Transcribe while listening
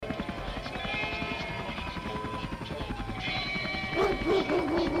We're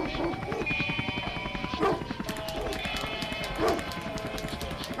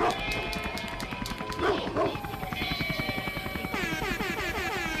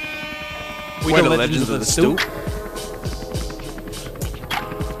the Legends of the Stoop.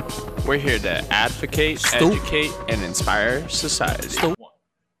 We're here to advocate, educate, and inspire society.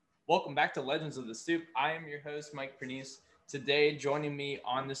 Welcome back to Legends of the Stoop. I am your host, Mike Pernice. Today, joining me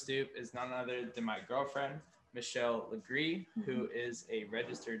on the stoop is none other than my girlfriend, Michelle Legree, who is a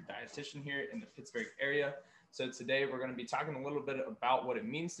registered dietitian here in the Pittsburgh area. So today, we're going to be talking a little bit about what it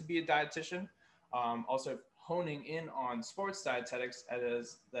means to be a dietitian, also honing in on sports dietetics,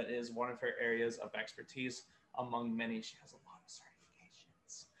 as that is one of her areas of expertise among many. She has a lot of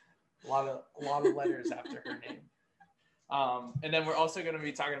certifications, a lot of letters after her name. And then we're also going to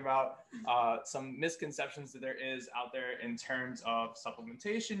be talking about some misconceptions that there is out there in terms of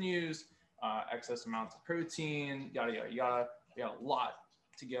supplementation use, excess amounts of protein, yada, yada, yada. We got a lot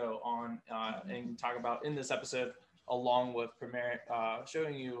to go on and talk about in this episode, along with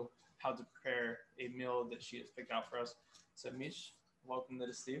showing you how to prepare a meal that she has picked out for us. So Mish, welcome to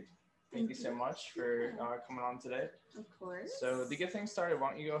the Steve. Thank you so much for coming on today. Of course. So to get things started, why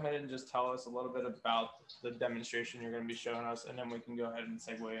don't you go ahead and just tell us a little bit about the demonstration you're going to be showing us, and then we can go ahead and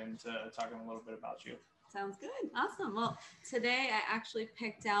segue into talking a little bit about you. Sounds good. Awesome. Well, today I actually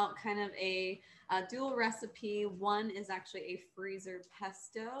picked out kind of a dual recipe. One is actually a freezer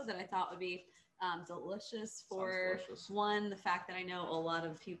pesto that I thought would be delicious for one, the fact that I know a lot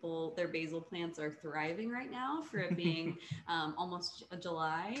of people, their basil plants are thriving right now for it being almost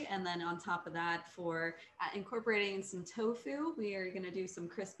July. And then on top of that, for incorporating some tofu, we are going to do some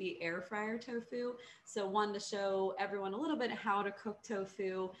crispy air fryer tofu. So one, to show everyone a little bit how to cook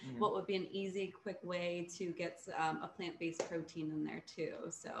tofu, what would be an easy, quick way to get a plant-based protein in there too.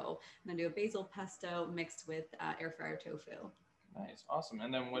 So I'm going to do a basil pesto mixed with air fryer tofu. Nice. Awesome.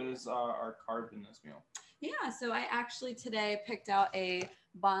 And then what is our carb in this meal? Yeah, so I actually today picked out a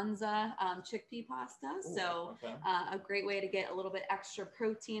Banza chickpea pasta. Ooh, so okay. A great way to get a little bit extra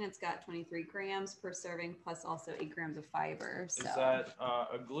protein. It's got 23 grams per serving, plus also 8 grams of fiber. So. Is that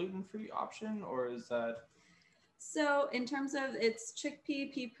a gluten-free option, or is that? So in terms of it's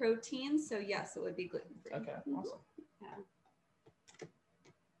chickpea pea protein, so yes, it would be gluten-free. Okay, awesome. Yeah.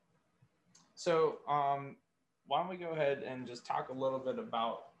 So why don't we go ahead and just talk a little bit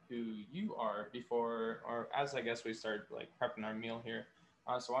about who you are before, or as I guess we start like prepping our meal here.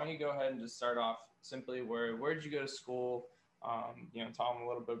 So why don't you go ahead and just start off simply where did you go to school? Tell them a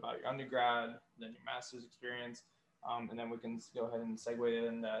little bit about your undergrad, then your master's experience, and then we can go ahead and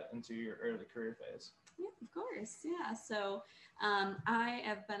segue into your early career phase. Yeah, of course. Yeah. So I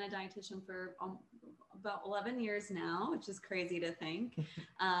have been a dietitian for about 11 years now, which is crazy to think.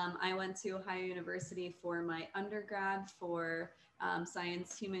 I went to Ohio University for my undergrad for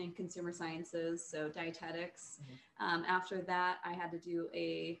science, human and consumer sciences, so dietetics. After that, I had to do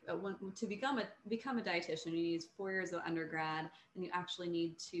to become a dietitian, you need 4 years of undergrad, and you actually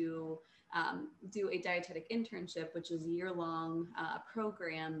need to do a dietetic internship, which is a year-long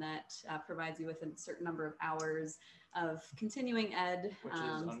program that provides you with a certain number of hours of continuing ed. Which is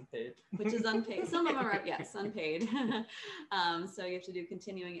unpaid. Which is unpaid. Some of them are, yes, unpaid. So you have to do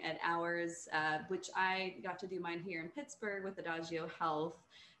continuing ed hours, which I got to do mine here in Pittsburgh with Adagio Health,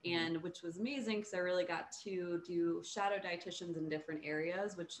 and which was amazing because I really got to do shadow dietitians in different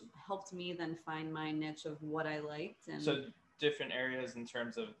areas, which helped me then find my niche of what I liked. And so different areas in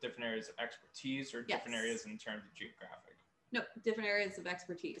terms of different areas of expertise, or different areas in terms of geographic? No, different areas of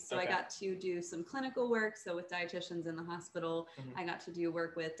expertise. So I got to do some clinical work. So with dietitians in the hospital, I got to do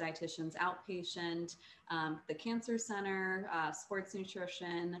work with dietitians outpatient, the cancer center, sports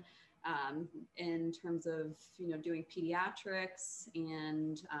nutrition, in terms of, doing pediatrics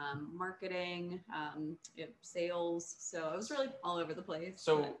and marketing, sales. So I was really all over the place.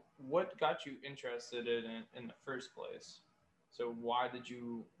 So what got you interested in the first place? So why did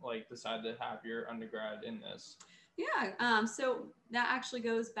you decide to have your undergrad in this? Yeah, so that actually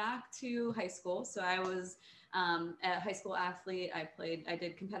goes back to high school. So I was a high school athlete. I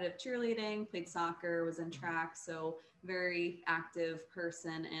did competitive cheerleading, played soccer, was in track. So very active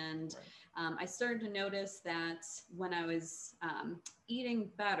person. And I started to notice that when I was eating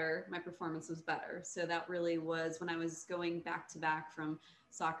better, my performance was better. So that really was when I was going back to back from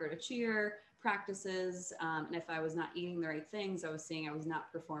soccer to cheer practices, and if I was not eating the right things, I was seeing I was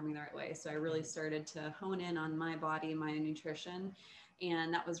not performing the right way. So I really started to hone in on my body, my nutrition,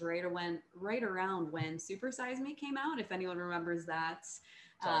 and that was right around when Super Size Me came out, if anyone remembers that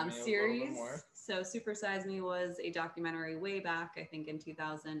series. So Super Size Me was a documentary way back, I think in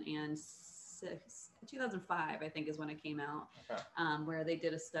 2006 2005, I think is when it came out, Okay. where they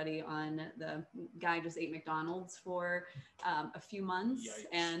did a study on the guy just ate McDonald's for a few months. Yikes.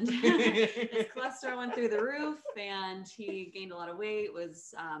 And his cholesterol went through the roof and he gained a lot of weight.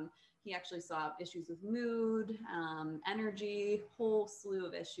 He actually saw issues with mood, energy, whole slew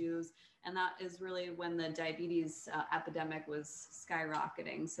of issues. And that is really when the diabetes epidemic was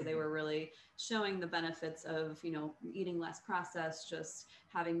skyrocketing. So they were really showing the benefits of, eating less processed, just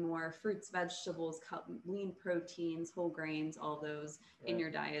having more fruits, vegetables, lean proteins, whole grains, all those in your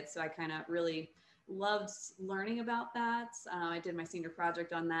diet. So I kind of really loved learning about that. I did my senior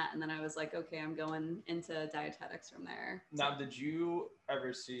project on that. And then I was like, okay, I'm going into dietetics from there. Now, did you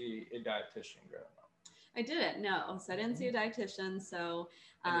ever see a dietitian growing up? I didn't, no. So I didn't see a dietitian. So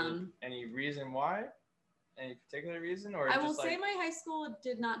any reason why? Any particular reason? Or I will say my high school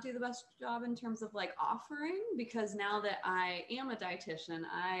did not do the best job in terms of like offering, because now that I am a dietitian,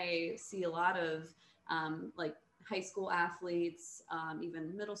 I see a lot of like high school athletes,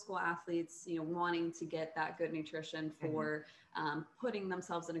 even middle school athletes, wanting to get that good nutrition for putting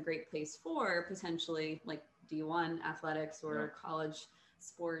themselves in a great place for potentially like D1 athletics or college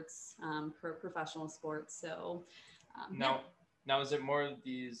sports, professional sports. So now is it more of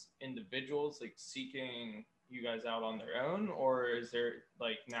these individuals like seeking you guys out on their own, or is there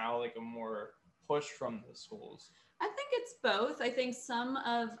like now like a more push from the schools? I think it's both. I think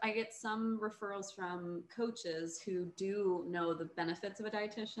I get some referrals from coaches who do know the benefits of a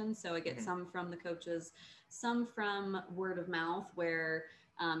dietitian. So I get some from the coaches, some from word of mouth, where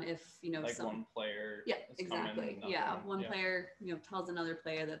if like one player, exactly, one player tells another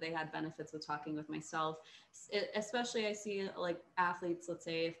player that they had benefits with talking with myself. Especially I see like athletes, let's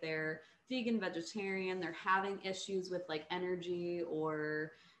say if they're vegan, vegetarian, they're having issues with like energy,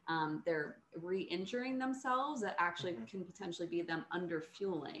 or they're re-injuring themselves, that actually can potentially be them under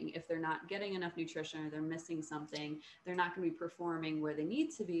fueling. If they're not getting enough nutrition or they're missing something, they're not going to be performing where they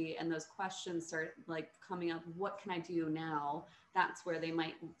need to be. And those questions start like coming up, what can I do now? That's where they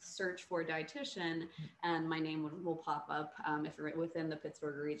might search for a dietitian, and my name will pop up if you're within the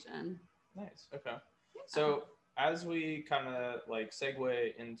Pittsburgh region. Nice. Okay. Yeah. So as we kind of like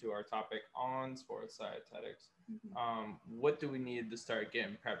segue into our topic on sports dietetics, what do we need to start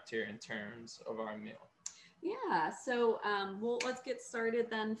getting prepped here in terms of our meal? Yeah, so let's get started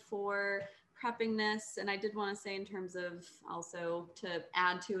then for prepping this. And I did want to say, in terms of also to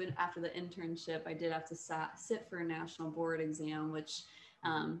add to it, after the internship, I did have to sit for a national board exam, which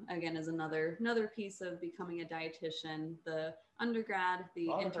again is another piece of becoming a dietitian. The undergrad, the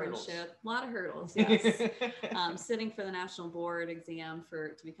internship, a lot of hurdles, yes. Sitting for the national board exam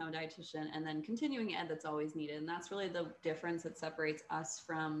to become a dietitian, and then continuing ed that's always needed. And that's really the difference that separates us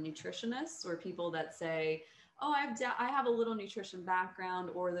from nutritionists, or people that say, oh, I have a little nutrition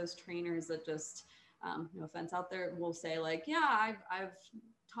background, or those trainers that just, no offense out there, will say like, yeah, I've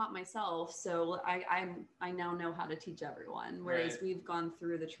taught myself, so I now know how to teach everyone. Whereas we've gone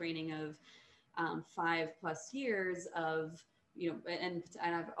through the training of 5+ years of, and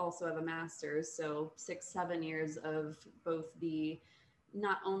I've also have a master's, so 6-7 years of both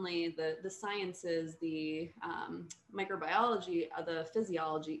not only the sciences, the microbiology, the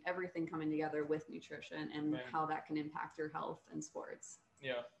physiology, everything coming together with nutrition and how that can impact your health and sports.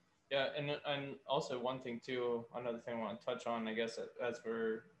 Yeah, and also one thing too, another thing I want to touch on, I guess, as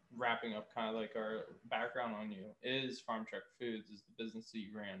we're wrapping up kind of like our background on you, is Farm Truck Foods is the business that you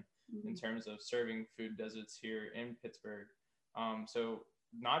ran in terms of serving food deserts here in Pittsburgh. So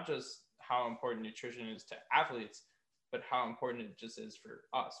not just how important nutrition is to athletes, but how important it just is for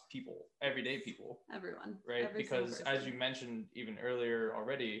us people, everyday people. Everyone. Right? Because as you mentioned even earlier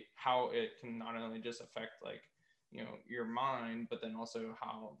already, how it can not only just affect like, your mind, but then also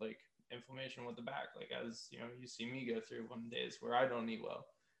how like inflammation with the back, like as you see me go through one days where I don't eat well.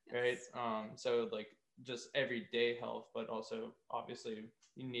 Right. So like just everyday health, but also obviously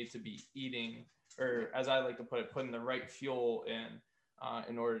you need to be eating, or as I like to put it, putting the right fuel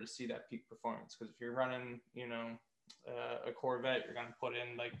in order to see that peak performance. Because if you're running, a Corvette, you're going to put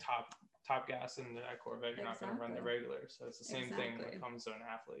in like top gas into that Corvette. You're not going to run the regular. So it's the same thing when it comes to an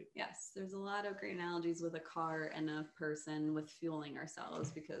athlete. Yes, there's a lot of great analogies with a car and a person with fueling ourselves,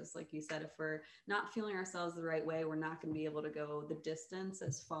 because like you said, if we're not fueling ourselves the right way, we're not going to be able to go the distance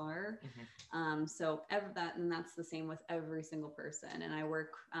as far. So that's the same with every single person. And I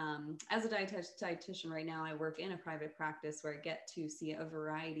work as a dietitian right now. I work in a private practice where I get to see a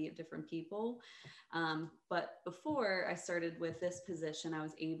variety of different people. But before I started with this position, I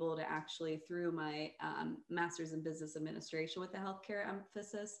was able to actually, through my master's in business administration with the healthcare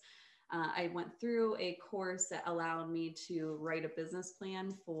emphasis, I went through a course that allowed me to write a business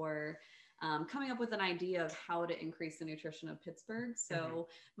plan for coming up with an idea of how to increase the nutrition of Pittsburgh. So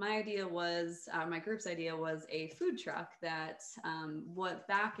my idea was, my group's idea was a food truck that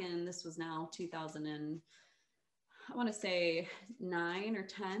this was now 2000 and I want to say 9 or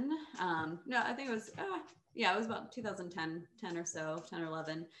 10. No, I think it was, it was about 2010, 10 or so, 10 or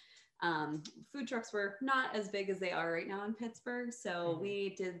 11. Food trucks were not as big as they are right now in Pittsburgh. So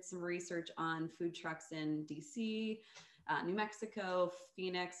we did some research on food trucks in DC, New Mexico,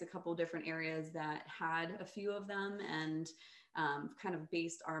 Phoenix, a couple different areas that had a few of them, and kind of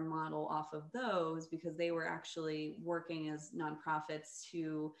based our model off of those because they were actually working as nonprofits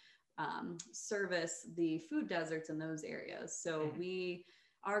to service the food deserts in those areas. So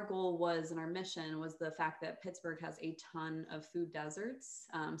our goal was, and our mission was the fact that Pittsburgh has a ton of food deserts,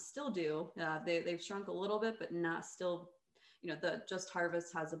 still do. They've shrunk a little bit, but not still, the Just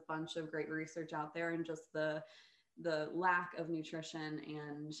Harvest has a bunch of great research out there, and just the lack of nutrition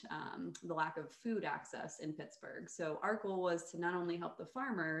and the lack of food access in Pittsburgh. So our goal was to not only help the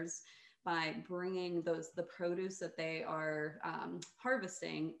farmers by bringing the produce that they are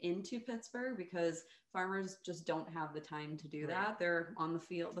harvesting into Pittsburgh, because farmers just don't have the time to do that. They're on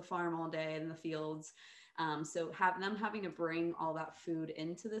the farm all day in the fields. So having to bring all that food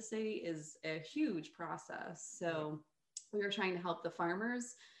into the city is a huge process. So we were trying to help the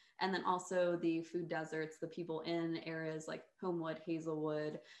farmers, and then also the food deserts, the people in areas like Homewood,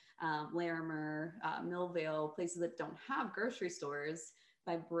 Hazelwood, Larimer, Millvale, places that don't have grocery stores,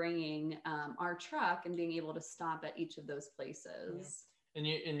 by bringing our truck and being able to stop at each of those places. And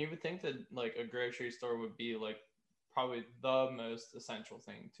you would think that like a grocery store would be like probably the most essential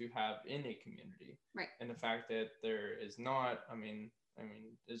thing to have in a community. Right. And the fact that there is not, I mean,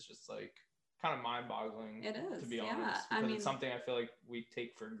 it's just like kind of mind-boggling. It is, to be honest, because it's something I feel like we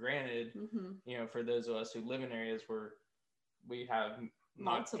take for granted. For those of us who live in areas where we have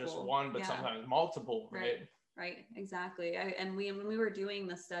not just one, but sometimes multiple, right? Right, exactly. And when we were doing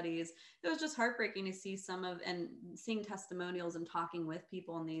the studies, it was just heartbreaking to see and seeing testimonials and talking with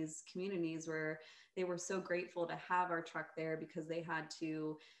people in these communities where they were so grateful to have our truck there, because they had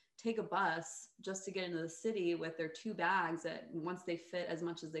to take a bus just to get into the city with their 2 bags that once they fit as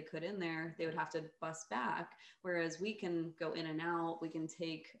much as they could in there, they would have to bus back. Whereas we can go in and out, we can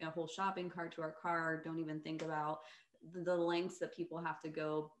take a whole shopping cart to our car, don't even think about the lengths that people have to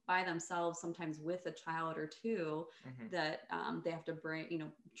go by themselves, sometimes with a child or 2, that they have to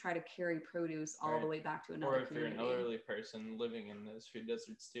bring, try to carry produce all the way back to another community. Or if you're an elderly person living in those food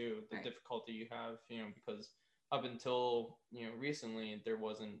deserts too, the difficulty you have, because up until, recently, there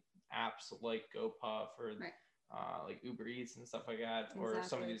wasn't apps like GoPuff or like Uber Eats and stuff like that, or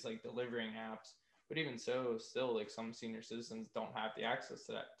some of these like delivering apps. But even so, still, like some senior citizens don't have the access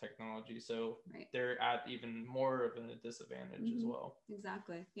to that technology. So they're at even more of a disadvantage as well.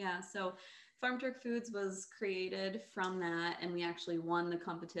 Exactly. Yeah. So Farm Truck Foods was created from that. And we actually won the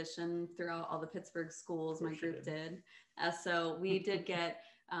competition throughout all the Pittsburgh schools. My group did. So we did get,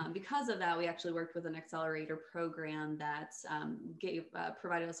 because of that, we actually worked with an accelerator program that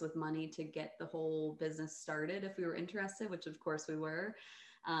provided us with money to get the whole business started if we were interested, which of course we were.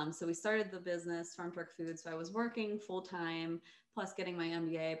 So we started the business, Farm Truck Foods. So I was working full time, plus getting my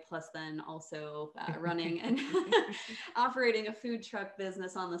MBA, plus then also running and operating a food truck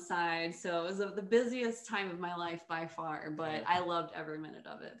business on the side. So it was the busiest time of my life by far, but I loved every minute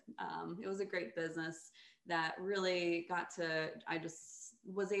of it. It was a great business that really I just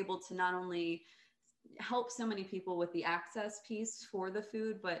was able to not only help so many people with the access piece for the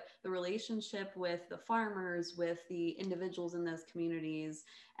food, but the relationship with the farmers, with the individuals in those communities.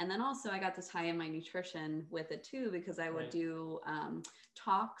 And then also I got to tie in my nutrition with it too, because I would do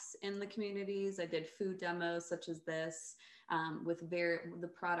talks in the communities. I did food demos such as this with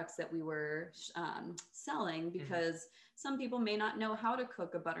the products that we were selling, because some people may not know how to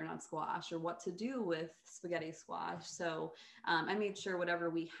cook a butternut squash or what to do with spaghetti squash. So I made sure whatever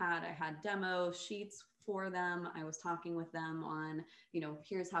we had, I had demo sheets for them. I was talking with them on,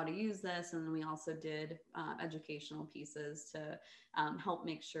 here's how to use this. And then we also did educational pieces to help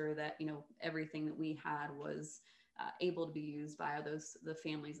make sure that, everything that we had was able to be used by the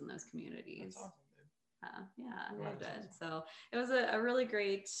families in those communities. That's awesome. I loved it. So it was a really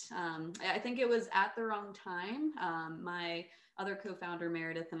great, I think it was at the wrong time. My other co-founder,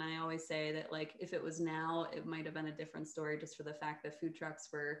 Meredith, and I always say that, like, if it was now, it might have been a different story, just for the fact that food trucks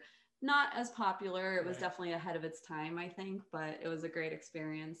were not as popular. It was definitely ahead of its time, I think, but it was a great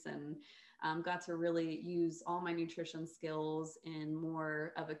experience, and got to really use all my nutrition skills in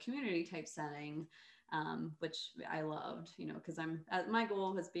more of a community type setting. Which I loved, because my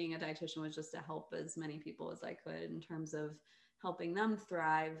goal as being a dietitian was just to help as many people as I could in terms of helping them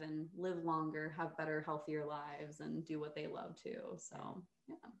thrive and live longer, have better, healthier lives, and do what they love too. So,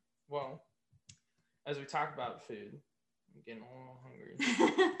 yeah. Well, as we talk about food, I'm getting a little hungry.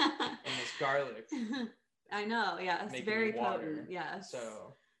 And this garlic. I know. Yeah. It's very potent. Yes.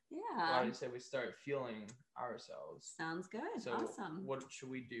 So, yeah. why do you say we start fueling ourselves? Sounds good. So awesome. What should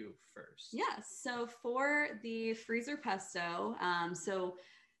we do first? Yes. So for the freezer pesto, so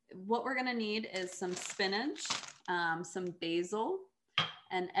what we're going to need is some spinach, some basil,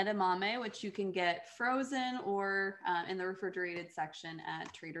 and edamame, which you can get frozen or in the refrigerated section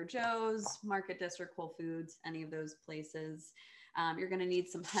at Trader Joe's, Market District, Whole Foods, any of those places. You're going to need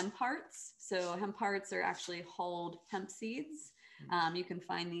some hemp hearts. So hemp hearts are actually hulled hemp seeds. You can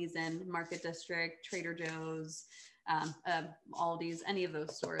find these in Market District, Trader Joe's, Aldi's, any of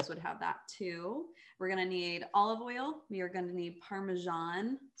those stores would have that too. We're going to need olive oil. We are going to need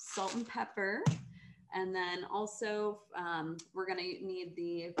Parmesan, salt and pepper. And then also we're going to need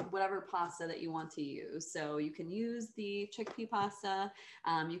the whatever pasta that you want to use. So you can use the chickpea pasta.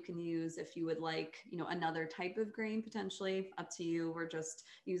 You can use, if you would like, another type of grain potentially, up to you. We're just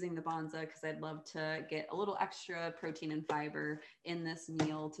using the Banza because I'd love to get a little extra protein and fiber in this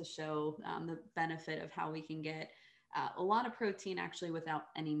meal to show the benefit of how we can get a lot of protein actually without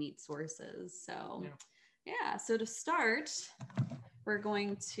any meat sources. So yeah, so to start, we're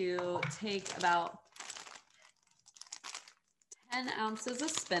going to take about 10 ounces of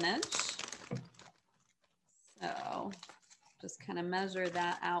spinach. So just kind of measure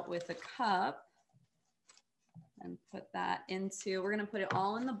that out with a cup and put that into, we're going to put it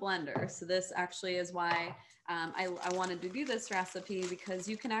all in the blender. So this actually is why I wanted to do this recipe, because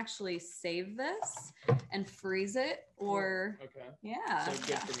you can actually save this and freeze it, or So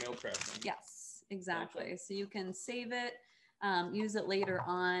good for meal prepping. Yes, exactly. So you can save it, use it later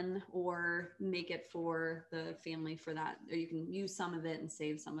on, or make it for the family for that, or you can use some of it and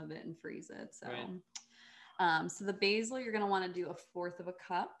save some of it and freeze it. So so the basil, you're going to want to do 1/4 of a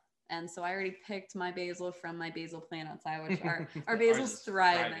cup. And so I already picked my basil from my basil plant outside, which our basil's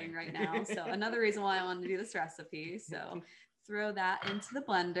thriving right now. So another reason why I wanted to do this recipe. So throw that into the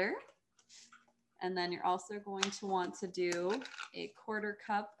blender. And then you're also going to want to do 1/4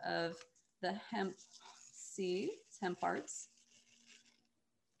 cup of the hemp seeds, hemp hearts.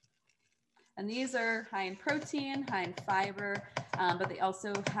 And these are high in protein, high in fiber, but they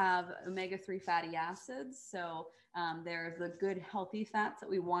also have omega-3 fatty acids. So they're the good healthy fats that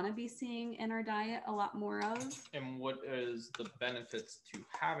we want to be seeing in our diet a lot more of. And what is the benefits to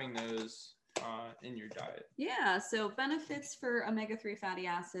having those in your diet? Yeah, so benefits for omega-3 fatty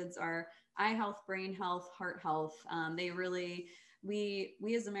acids are eye health, brain health, heart health. They really, we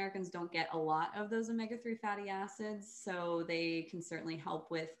as Americans don't get a lot of those omega-3 fatty acids, so they can certainly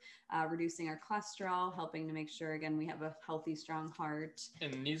help with reducing our cholesterol, helping to make sure, again, we have a healthy, strong heart.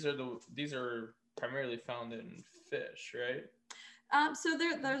 And these are primarily found in fish, right? So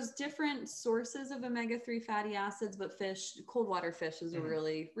there's different sources of omega-3 fatty acids, but cold water fish is a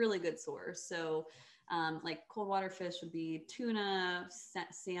really, really good source. So like cold water fish would be tuna,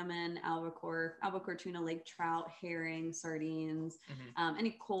 salmon, albacore tuna, lake trout, herring, sardines.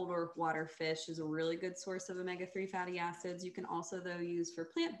 Any cold or water fish is a really good source of omega-3 fatty acids. You can also, though, use for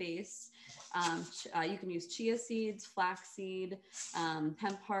plant-based. You can use chia seeds, flaxseed,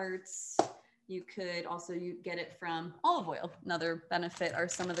 hemp hearts. You could also get it from olive oil. Another benefit are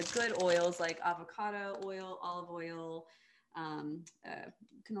some of the good oils like avocado oil, olive oil,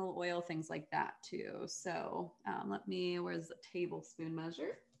 canola oil, things like that too. So where's the tablespoon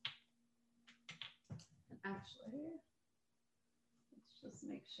measure? Actually, let's just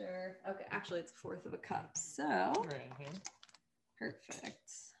make sure. Okay, actually it's 1/4 of a cup. So right here.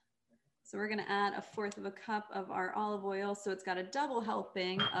 Perfect. So we're going to add 1/4 of a cup of our olive oil. So it's got a double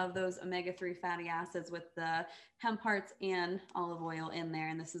helping of those omega-3 fatty acids with the hemp hearts and olive oil in there.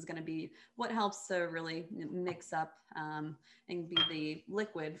 And this is going to be what helps to really mix up and be the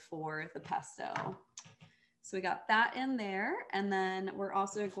liquid for the pesto. So we got that in there. And then we're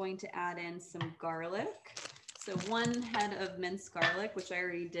also going to add in some garlic. So 1 head of minced garlic, which I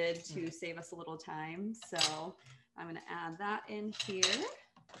already did to save us a little time. So I'm going to add that in here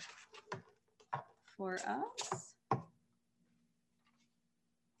for us.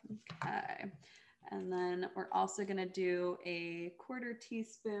 Okay. And then we're also going to do 1/4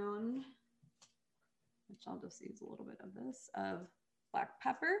 teaspoon, which I'll just use a little bit of this, of black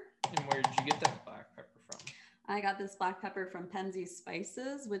pepper. And where did you get that black pepper from? I got this black pepper from Penzeys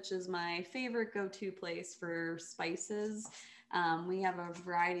Spices, which is my favorite go-to place for spices. We have a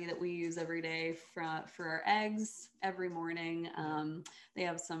variety that we use every day for our eggs every morning. They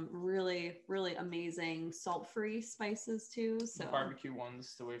have some really, really amazing salt-free spices too. So the barbecue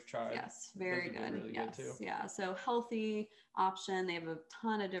ones that we've tried. Yes, very good. Really Yes, good too. yeah. So healthy option. They have a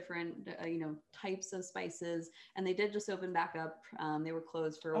ton of different, types of spices, and they did just open back up. They were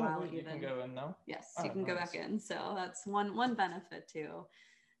closed for a while. You can go in now. Yes, Oh, you can go nice. back in. So that's one benefit too.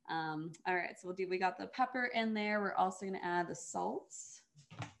 All right, so we got the pepper in there. We're also going to add the salts.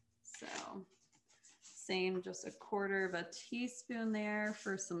 So same, just a quarter of a teaspoon there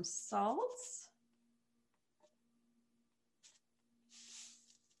for some salts.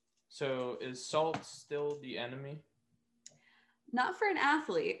 So is salt still the enemy? Not for an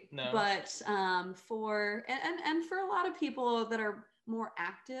athlete, No. but for and for a lot of people that are more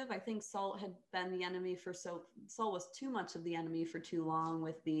active, I think salt had been the enemy salt was too much of the enemy for too long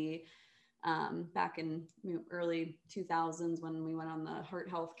with the back in early 2000s when we went on the heart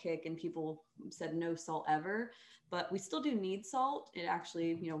health kick and people said no salt ever, but we still do need salt. It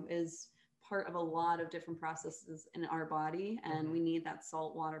actually, is part of a lot of different processes in our body, and we need that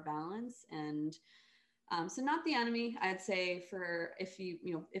salt water balance. And so not the enemy, I'd say, for if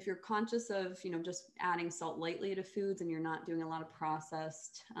you're conscious of, just adding salt lightly to foods and you're not doing a lot of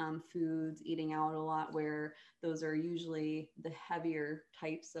processed foods, eating out a lot, where those are usually the heavier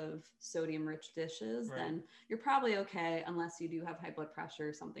types of sodium rich dishes, Right. Then you're probably okay, unless you do have high blood pressure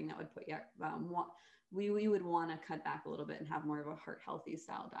or something that would put you, we would want to cut back a little bit and have more of a heart healthy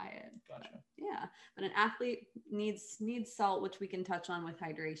style diet. Gotcha. But an athlete needs salt, which we can touch on with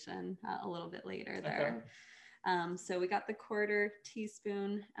hydration a little bit later there. Okay. So we got the quarter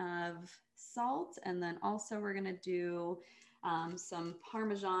teaspoon of salt, and then also we're going to do some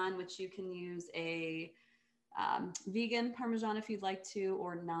Parmesan, which you can use a vegan Parmesan if you'd like to,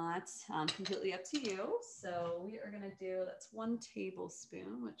 or not, completely up to you. So we are going to do, that's 1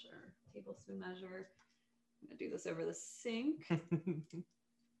 tablespoon, which our tablespoon measure. I'm going to do this over the sink.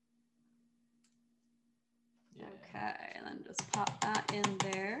 Yeah. Okay, and then just pop that in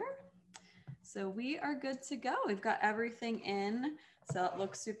there. So we are good to go. We've got everything in, so it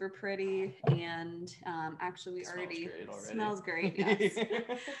looks super pretty, and actually we already smells great. Yes.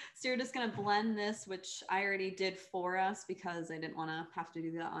 So you're just gonna blend this, which I already did for us because I didn't want to have to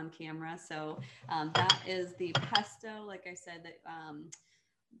do that on camera. So that is the pesto, like I said, that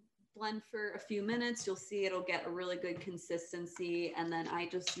blend for a few minutes. You'll see it'll get a really good consistency, and then I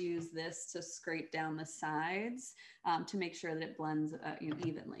just use this to scrape down the sides to make sure that it blends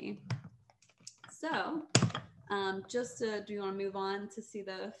evenly. So do you want to move on to see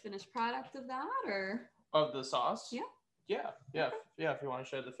the finished product of that, or of the sauce? Yeah. Okay. If you want to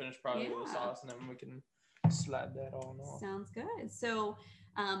show the finished product of the sauce, and then we can slide that on off. Sounds good. So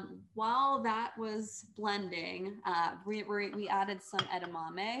while that was blending, we added some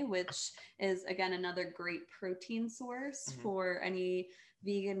edamame, which is, again, another great protein source for any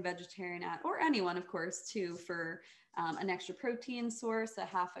vegan, vegetarian, or anyone, of course, too, for an extra protein source, a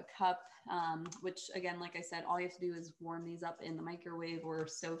half a cup, which, again, like I said, all you have to do is warm these up in the microwave or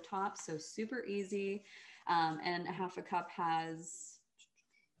stovetop. So super easy. And a half a cup has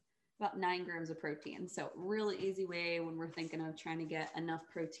about 9 grams of protein. So really easy way when we're thinking of trying to get enough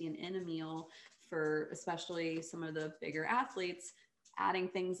protein in a meal for especially some of the bigger athletes, adding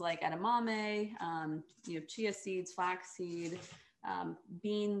things like edamame, chia seeds, flaxseed,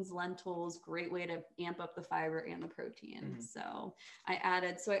 beans, lentils, great way to amp up the fiber and the protein. So I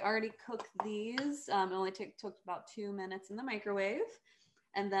already cooked these. It only took about 2 minutes in the microwave.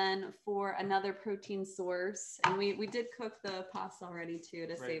 And then for another protein source, and we did cook the pasta already too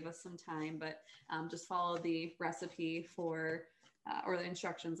to save us some time, but just follow the recipe for or the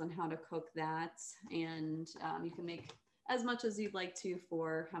instructions on how to cook that, and you can make as much as you'd like to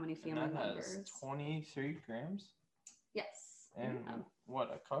for how many family members. 23 grams. Yes. And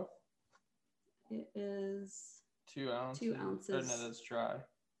what, a cup? It is 2 ounces. 2 ounces. Oh, no, that's dry.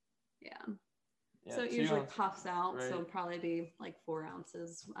 Yeah. Yeah, so it usually ounces, puffs out, right. so it'd probably be like 4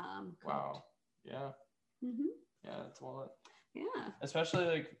 ounces. Wow. Yeah. Yeah, that's a lot. Yeah. Especially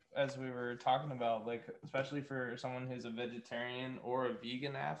like as we were talking about, like especially for someone who's a vegetarian or a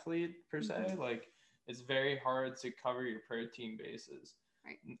vegan athlete per se, like it's very hard to cover your protein bases.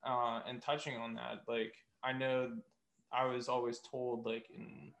 Right. And touching on that, like I know I was always told, like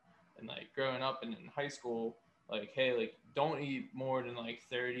in like growing up and in high school, like, hey, like don't eat more than like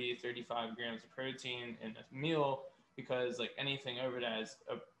 30-35 grams of protein in a meal, because like anything over that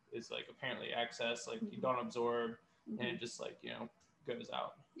is like apparently excess, like you don't absorb, and it just like, goes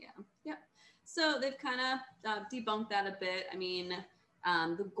out. Yeah. So they've kind of debunked that a bit. I mean,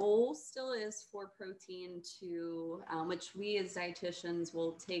 The goal still is for protein to, which we as dietitians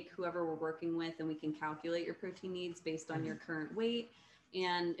will take whoever we're working with and we can calculate your protein needs based on your current weight.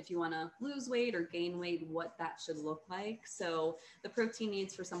 And if you want to lose weight or gain weight, what that should look like. So the protein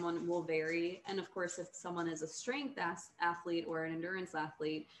needs for someone will vary. And of course, if someone is a strength athlete or an endurance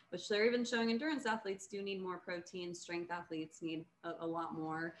athlete, which they're even showing endurance athletes do need more protein, strength athletes need a lot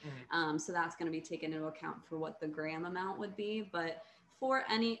more. So that's going to be taken into account for what the gram amount would be. But for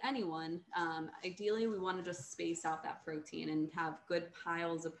anyone, ideally we want to just space out that protein and have good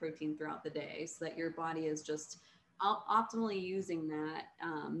piles of protein throughout the day so that your body is just optimally using that,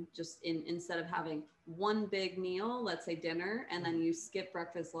 instead of having one big meal, let's say dinner, and then you skip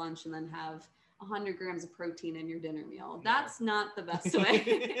breakfast, lunch, and then have 100 grams of protein in your dinner meal. That's not the best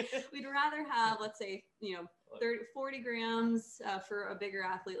way. We'd rather have, let's say, 40 grams for a bigger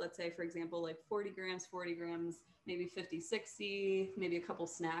athlete. Let's say, for example, like 40 grams, maybe 50, 60, maybe a couple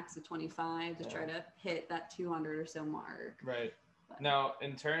snacks of 25 to try to hit that 200 or so mark. Right. Now,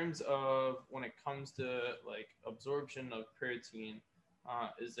 in terms of when it comes to like absorption of protein,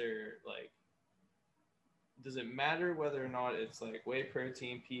 is there like, does it matter whether or not it's like whey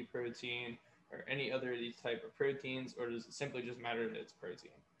protein, pea protein, or any other of these type of proteins, or does it simply just matter that it's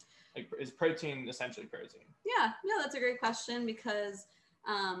protein? Like, is protein essentially protein? Yeah, that's a great question because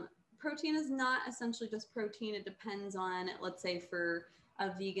protein is not essentially just protein. It depends on, let's say, for a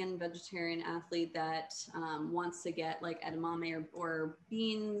vegan vegetarian athlete that wants to get like edamame or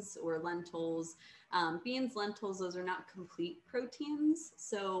beans or lentils. Beans, lentils, those are not complete proteins.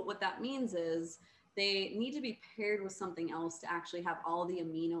 So what that means is they need to be paired with something else to actually have all the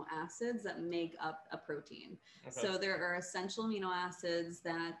amino acids that make up a protein. Okay. So there are essential amino acids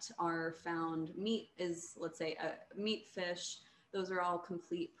that are found. Meat is, let's say, meat, fish. Those are all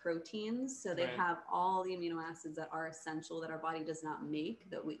complete proteins. So they have all the amino acids that are essential that our body does not make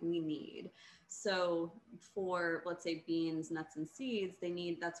that we need. So for, let's say, beans, nuts, and seeds,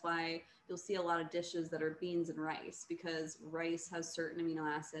 that's why you'll see a lot of dishes that are beans and rice, because rice has certain amino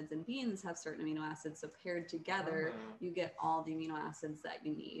acids and beans have certain amino acids. So paired together, you get all the amino acids that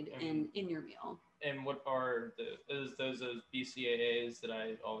you need in your meal. And what are those BCAAs that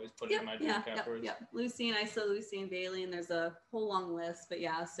I always put in my drink afterwards? Leucine, isoleucine, valine, there's a whole long list, but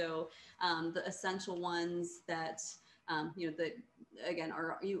so the essential ones that, that again,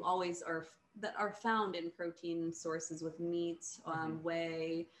 that are found in protein sources with meat,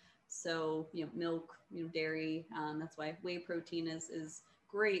 whey, so, milk, dairy, that's why whey protein is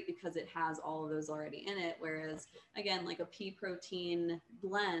great because it has all of those already in it. Whereas again, like a pea protein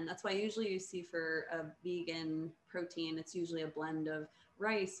blend, that's why usually you see for a vegan protein, it's usually a blend of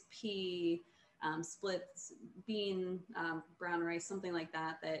rice, pea, splits, bean, brown rice, something like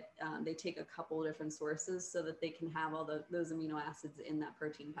that, they take a couple of different sources so that they can have all those amino acids in that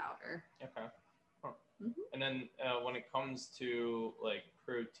protein powder. Okay. Huh. And then when it comes to like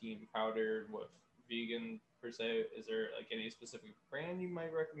protein powder with vegan per se, is there like any specific brand you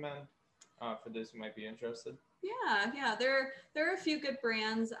might recommend for those who might be interested? Yeah, there are a few good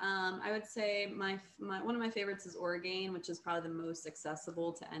brands. I would say my one of my favorites is Orgain, which is probably the most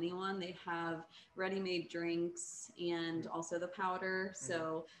accessible to anyone. They have ready-made drinks and also the powder.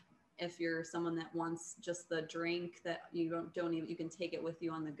 So if you're someone that wants just the drink that you don't even, you can take it with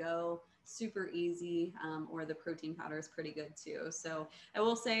you on the go, super easy, or the protein powder is pretty good too. So I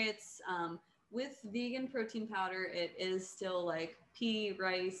will say it's with vegan protein powder, it is still like pea,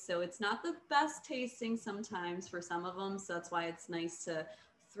 rice, so it's not the best tasting sometimes for some of them. So that's why it's nice to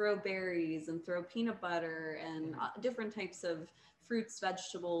throw berries and throw peanut butter and different types of fruits,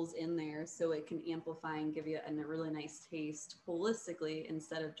 vegetables in there, so it can amplify and give you a really nice taste holistically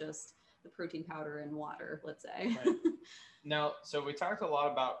instead of just the protein powder and water, let's say. Right. Now, so we talked a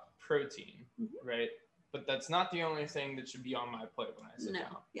lot about protein, right? But that's not the only thing that should be on my plate when I sit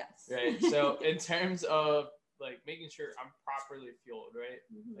down. Yes. Right. So in terms of like making sure I'm properly fueled, right?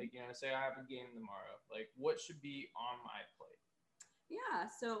 Like, say I have a game tomorrow, like what should be on my plate? Yeah.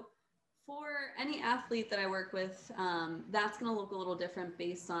 So for any athlete that I work with, that's going to look a little different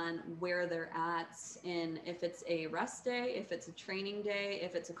based on where they're at, and if it's a rest day, if it's a training day,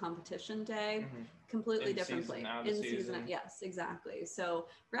 if it's a competition day, completely different plate. In season. Yes, exactly. So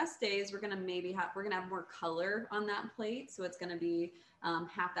rest days, we're going to have more color on that plate. So it's going to be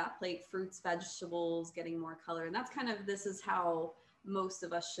half that plate, fruits, vegetables, getting more color. And that's this is how most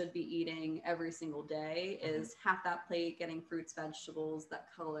of us should be eating every single day, is half that plate getting fruits, vegetables, that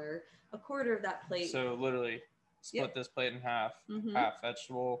color, a quarter of that plate. So literally split this plate in half, half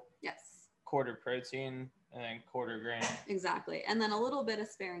vegetable, quarter protein, and then quarter grain. Exactly. And then a little bit of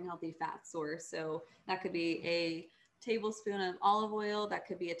sparing healthy fat source. So that could be a tablespoon of olive oil. That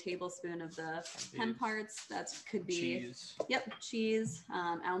could be a tablespoon of the hemp hearts. That could be cheese. Yep, cheese.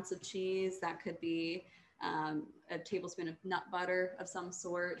 Ounce of cheese. That could be a tablespoon of nut butter of some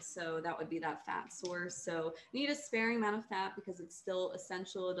sort. So that would be that fat source. So you need a sparing amount of fat because it's still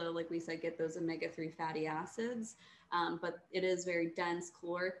essential to, like we said, get those omega-3 fatty acids. But it is very dense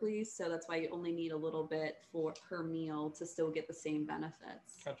calorically, so that's why you only need a little bit per meal to still get the same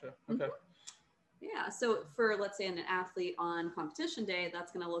benefits. Gotcha. Okay. Yeah, so for, let's say, an athlete on competition day,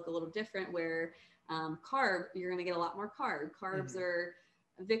 that's going to look a little different where you're going to get a lot more carb. Carbs are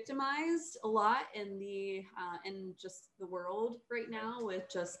victimized a lot in just the world right now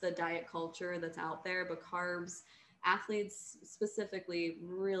with just the diet culture that's out there, but carbs, athletes specifically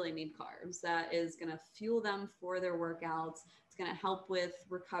really need carbs. That is going to fuel them for their workouts. It's going to help with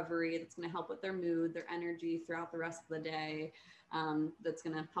recovery. It's going to help with their mood, their energy throughout the rest of the day. That's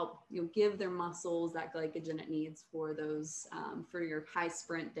going to help give their muscles that glycogen it needs for those for your high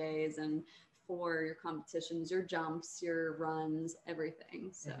sprint days and for your competitions, your jumps, your runs,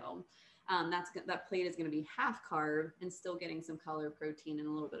 everything. So that plate is going to be half carb and still getting some color, protein, and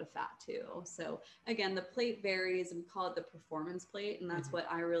a little bit of fat too. So again, the plate varies, and we call it the performance plate. And that's what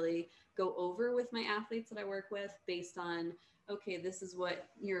I really go over with my athletes that I work with based on, okay, this is what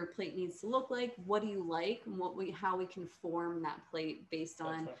your plate needs to look like. What do you like? And how we can form that plate based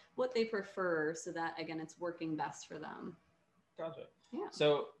on what they prefer so that, again, it's working best for them. Gotcha. Yeah.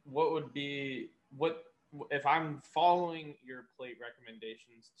 So if I'm following your plate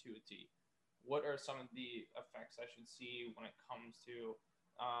recommendations to a T, what are some of the effects I should see when it comes to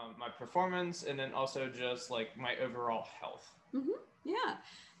my performance and then also just like my overall health?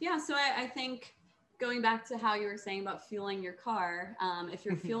 Yeah. So I think going back to how you were saying about fueling your car, if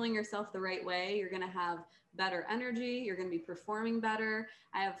you're fueling yourself the right way, you're going to have better energy. You're going to be performing better.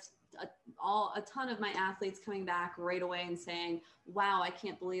 I have a ton of my athletes coming back right away and saying, wow, I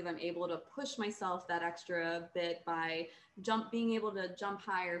can't believe I'm able to push myself that extra bit by being able to jump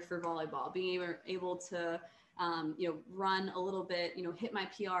higher for volleyball, being able to run a little bit, hit my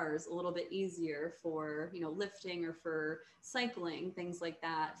PRs a little bit easier for, lifting or for cycling, things like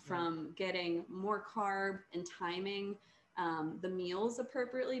that, from getting more carb and timing the meals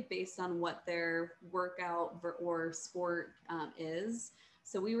appropriately based on what their workout or sport is.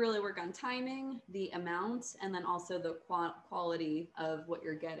 So we really work on timing, the amount, and then also the quality of what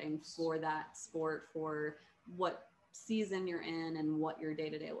you're getting for that sport, for what season you're in and what your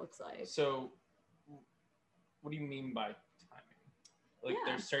day-to-day looks like. So what do you mean by timing? Like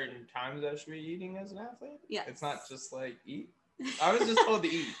there's certain times I should be eating as an athlete? Yeah. It's not just like eat? I was just told to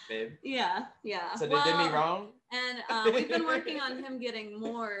eat, babe. Yeah. So they did me wrong? And we've been working on him eating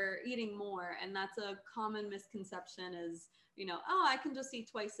more. And that's a common misconception is, I can just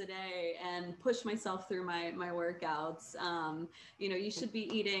eat twice a day and push myself through my workouts. You should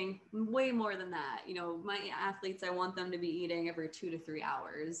be eating way more than that. My athletes, I want them to be eating every 2 to 3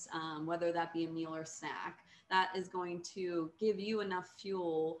 hours, whether that be a meal or snack. That is going to give you enough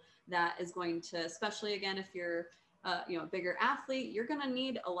fuel that is going to, especially again, if you're a bigger athlete, you're going to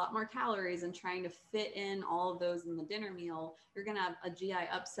need a lot more calories, and trying to fit in all of those in the dinner meal, you're going to have a GI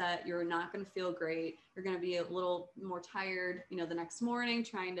upset. You're not going to feel great. You're going to be a little more tired, the next morning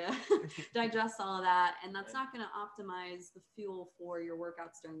trying to digest all of that. And that's not going to optimize the fuel for your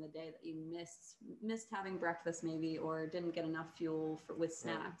workouts during the day that you missed having breakfast maybe, or didn't get enough fuel with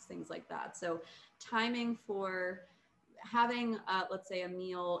snacks, things like that. So timing for having, let's say, a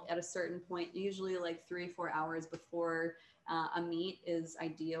meal at a certain point, usually like 3-4 hours before a meet is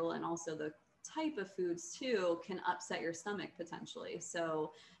ideal. And also the type of foods too can upset your stomach potentially.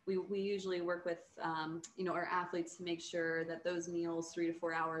 So we usually work with, our athletes to make sure that those meals 3 to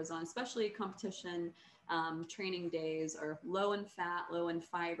 4 hours on, especially competition training days, are low in fat, low in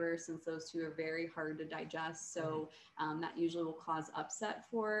fiber, since those two are very hard to digest. So that usually will cause upset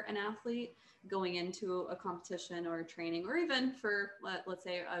for an athlete going into a competition or training, or even for, let's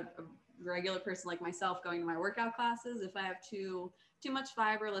say, a regular person like myself going to my workout classes. If I have too much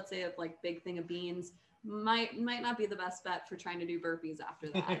fiber, let's say a big thing of beans, might not be the best bet for trying to do burpees after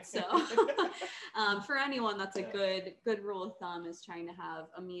that. So for anyone, that's a good rule of thumb, is trying to have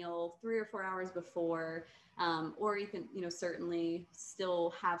a meal 3 or 4 hours before, or you can, certainly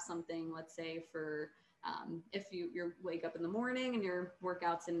still have something, let's say for, if you wake up in the morning and your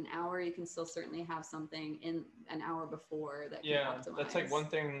workout's in an hour, you can still certainly have something in an hour before that can optimize. That's like one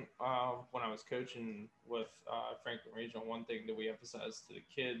thing when I was coaching with Franklin Regional, one thing that we emphasized to the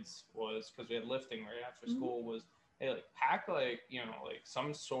kids was, because we had lifting right after school, was, hey, pack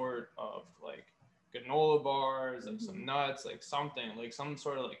some sort of granola bars, like some nuts, like something, like some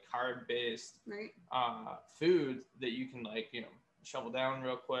sort of like carb based Right. food that you can like, you know, shovel down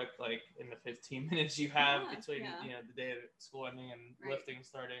real quick, like in the 15 minutes you have between, you know, the day of school ending and lifting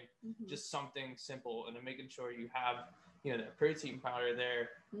starting, just something simple, and then making sure you have, you know, that protein powder there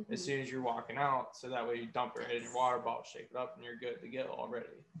as soon as you're walking out, so that way you dump it right in your water bottle, shake it up, and you're good to go already.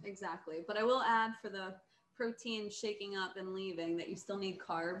 Exactly. But I will add for the protein shaking up and leaving that you still need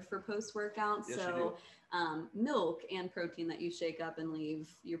carb for post-workout. Yes, so milk and protein that you shake up and leave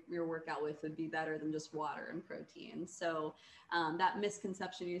your workout with would be better than just water and protein. So that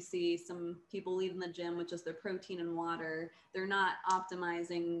misconception you see, some people leaving the gym with just their protein and water, they're not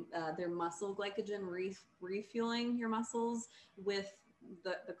optimizing their muscle glycogen, refueling your muscles with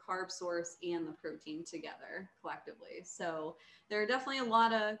the carb source and the protein together collectively. So there are definitely a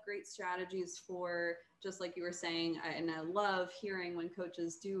lot of great strategies for, just like you were saying, and I love hearing when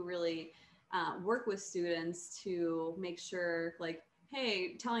coaches do really work with students to make sure, like,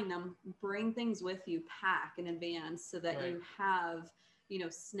 hey, telling them bring things with you, pack in advance so that you have, you know,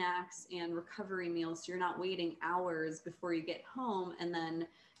 snacks and recovery meals, so you're not waiting hours before you get home and then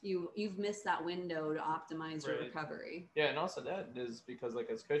you've missed that window to optimize your recovery. Yeah, and also that is because, like,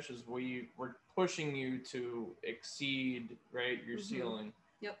 as coaches, we're pushing you to exceed your ceiling.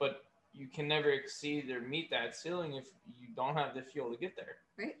 Yep. But you can never exceed or meet that ceiling if you don't have the fuel to get there.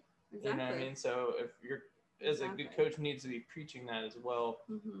 Right. Exactly. You know what I mean? So if you're, as a good coach, needs to be preaching that as well,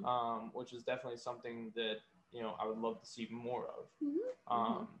 which is definitely something that, you know, I would love to see more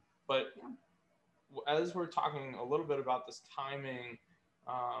of. But as we're talking a little bit about this timing,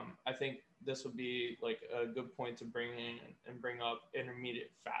 I think this would be like a good point to bring in and bring up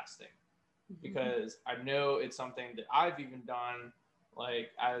intermediate fasting, because I know it's something that I've even done, like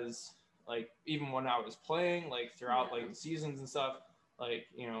as like even when I was playing, like throughout like the seasons and stuff. Like,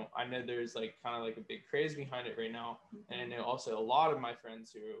 you know, I know there's like kind of like a big craze behind it right now, and I know also a lot of my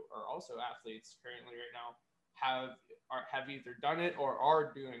friends who are also athletes currently right now have either done it or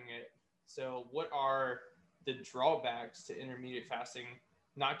are doing it. So what are the drawbacks to intermediate fasting,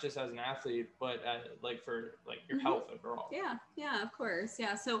 not just as an athlete, but like for like your health overall? Yeah, of course.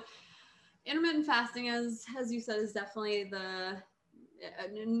 Yeah. So intermittent fasting, as you said, is definitely a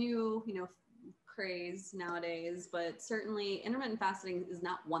new, you know, craze nowadays, but certainly intermittent fasting is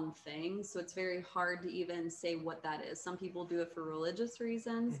not one thing. So it's very hard to even say what that is. Some people do it for religious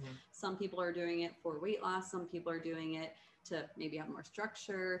reasons. Some people are doing it for weight loss. Some people are doing it to maybe have more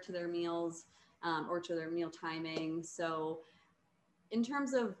structure to their meals or to their meal timing. So in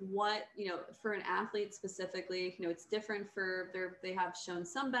terms of what, you know, for an athlete specifically, you know, it's different they have shown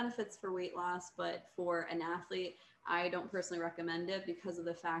some benefits for weight loss, but for an athlete, I don't personally recommend it because of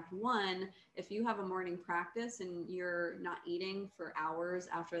the fact, one, if you have a morning practice and you're not eating for hours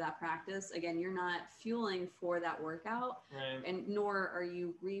after that practice, again, you're not fueling for that workout, and nor are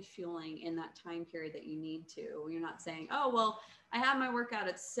you refueling in that time period that you need to. You're not saying, oh, well, I have my workout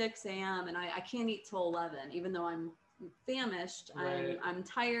at 6 a.m. and I can't eat till 11, even though I'm famished, I'm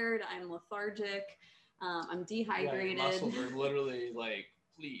tired, I'm lethargic, I'm dehydrated. Yeah, muscles are literally like,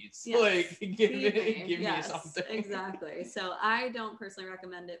 please, like give me something. Exactly. So I don't personally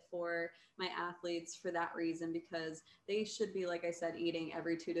recommend it for my athletes for that reason, because they should be, like I said, eating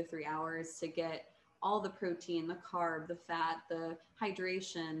every 2 to 3 hours to get all the protein, the carb, the fat, the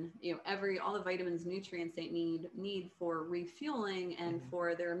hydration, you know, all the vitamins, nutrients they need for refueling and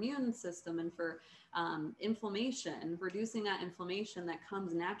for their immune system and for inflammation, reducing that inflammation that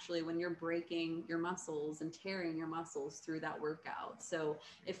comes naturally when you're breaking your muscles and tearing your muscles through that workout. So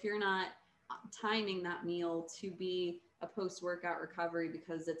if you're not timing that meal to be a post-workout recovery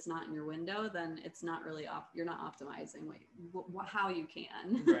because it's not in your window, then it's not really you're not optimizing how you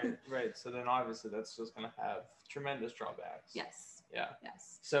can. Right. So then obviously that's just going to have tremendous drawbacks. Yes.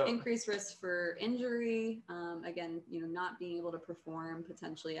 So increased risk for injury. Again, you know, not being able to perform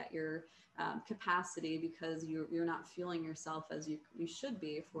potentially at your capacity because you're not fueling yourself as you should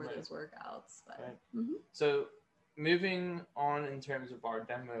be for those workouts. But so moving on in terms of our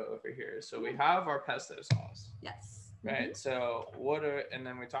demo over here. So we have our pesto sauce. Yes. Right. So and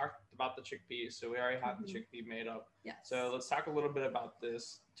then we talked about the chickpeas. So we already have the chickpea made up. Yes. So let's talk a little bit about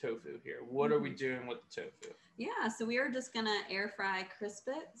this tofu here. What are we doing with the tofu? Yeah. So we are just going to air fry, crisp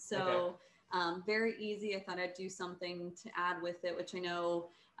it. So very easy. I thought I'd do something to add with it, which I know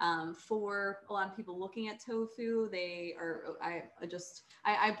for a lot of people looking at tofu,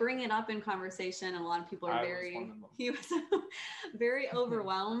 I bring it up in conversation, and a lot of people are very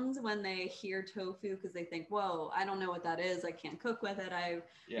overwhelmed when they hear tofu because they think, whoa, I don't know what that is. I can't cook with it.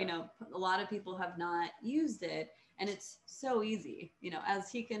 You know, a lot of people have not used it. and it's so easy,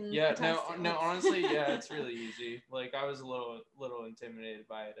 as he can Yeah, attest no, to. honestly, yeah, it's really easy. Like I was a little intimidated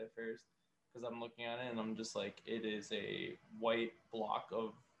by it at first because I'm looking at it and I'm just like, it is a white block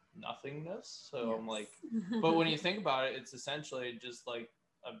of nothingness. So I'm like, but when you think about it, it's essentially just like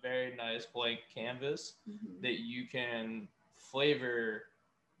a very nice blank canvas that you can flavor.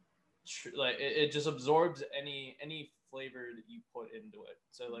 Like it just absorbs any flavor that you put into it.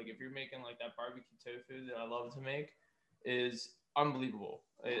 So like if you're making like that barbecue tofu that I love to make, is unbelievable.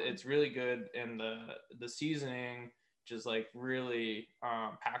 It's really good, and the seasoning just like really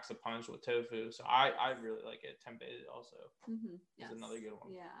packs a punch with tofu. So I really like it. Tempeh also is another good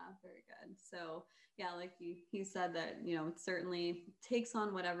one. Yeah, very good. So yeah, like he said that, it certainly takes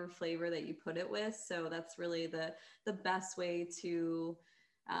on whatever flavor that you put it with. So that's really the best way to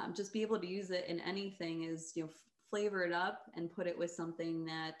just be able to use it in anything is, flavor it up and put it with something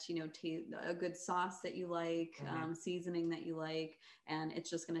that, a good sauce that you like, seasoning that you like, and it's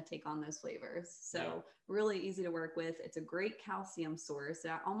just going to take on those flavors. So really easy to work with. It's a great calcium source.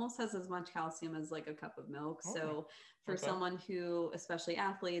 It almost has as much calcium as like a cup of milk. So for someone who, especially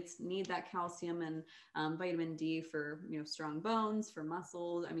athletes, need that calcium and vitamin D for, strong bones, for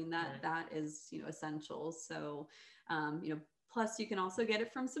muscles. I mean, that is, essential. So, plus, you can also get it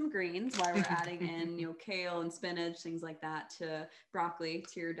from some greens while we're adding in, kale and spinach, things like that, to broccoli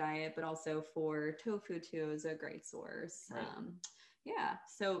to your diet, but also for tofu too is a great source. Right. Yeah.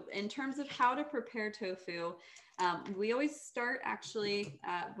 So in terms of how to prepare tofu, we always start actually,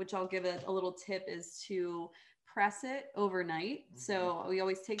 which I'll give a little tip, is to press it overnight. So we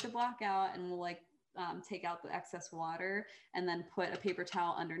always take the block out and we'll take out the excess water and then put a paper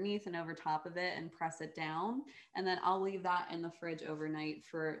towel underneath and over top of it and press it down. And then I'll leave that in the fridge overnight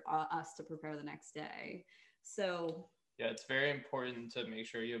for us to prepare the next day. So yeah, it's very important to make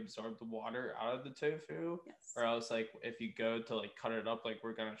sure you absorb the water out of the tofu, or else like if you go to like cut it up like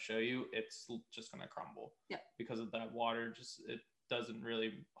we're going to show you, it's just going to crumble because of that water. It doesn't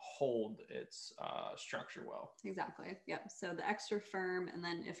really hold its structure well. Exactly. Yep. So the extra firm, and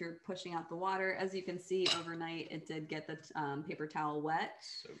then if you're pushing out the water, as you can see overnight, it did get the paper towel wet.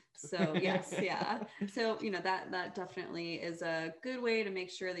 So yes, yeah. So that definitely is a good way to make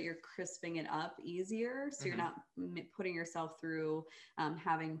sure that you're crisping it up easier, so you're not putting yourself through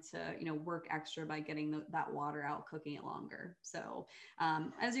having to work extra by getting that water out, cooking it longer. So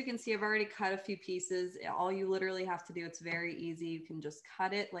as you can see, I've already cut a few pieces. All you literally have to do, it's very easy. You can just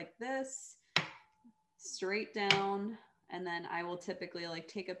cut it like this, straight down, and then I will typically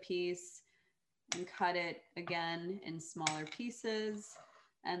take a piece and cut it again in smaller pieces,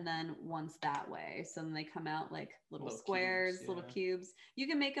 and then once that way. So then they come out like little squares, cubes, little cubes. You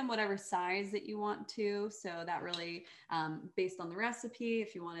can make them whatever size that you want to. So that really, based on the recipe,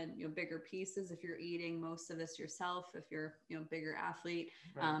 if you wanted, bigger pieces, if you're eating most of this yourself, if you're, bigger athlete,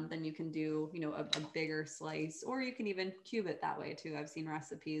 then you can do, a bigger slice, or you can even cube it that way too. I've seen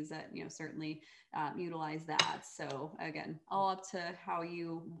recipes that, certainly utilize that. So again, all up to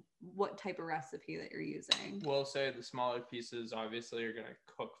what type of recipe that you're using. We'll say the smaller pieces obviously are going to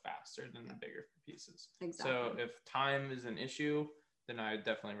cook faster than the bigger pieces. Exactly. So if time is an issue, then I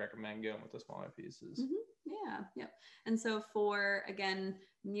definitely recommend going with the smaller pieces. Yeah. Yep. And so for, again,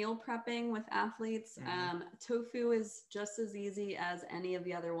 meal prepping with athletes, tofu is just as easy as any of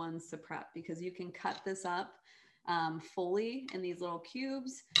the other ones to prep, because you can cut this up fully in these little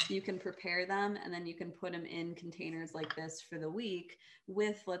cubes. You can prepare them, and then you can put them in containers like this for the week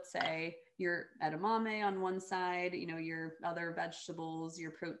with, let's say, your edamame on one side, your other vegetables,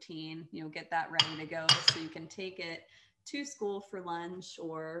 your protein, get that ready to go, so you can take it to school for lunch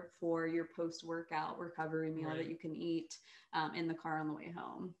or for your post-workout recovery meal that you can eat in the car on the way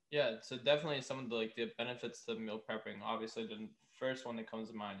home. Yeah, so definitely some of the benefits to meal prepping. Obviously, the first one that comes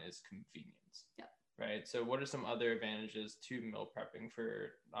to mind is convenience. Yep. Right. So what are some other advantages to meal prepping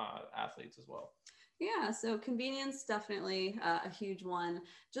for athletes as well? Yeah, so convenience, definitely a huge one.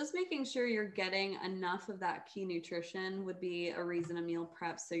 Just making sure you're getting enough of that key nutrition would be a reason to meal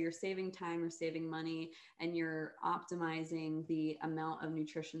prep. So you're saving time, you're saving money, and you're optimizing the amount of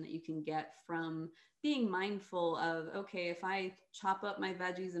nutrition that you can get from being mindful of, okay, if I chop up my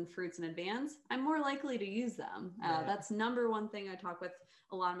veggies and fruits in advance, I'm more likely to use them. That's number one thing I talk with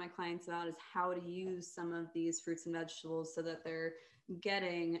a lot of my clients about, is how to use some of these fruits and vegetables so that they're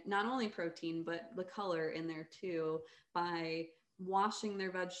getting not only protein, but the color in there too, by washing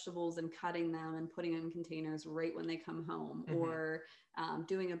their vegetables and cutting them and putting them in containers right when they come home, or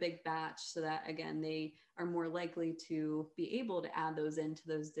doing a big batch, so that, again, they are more likely to be able to add those into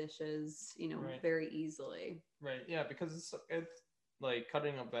those dishes, very easily. Right. Yeah, because it's like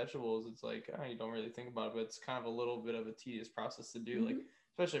cutting up vegetables, it's like, oh, you don't really think about it, but it's kind of a little bit of a tedious process to do. Like,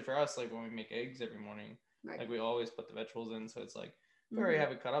 especially for us, like when we make eggs every morning, Right. like we always put the vegetables in. So it's like, if I already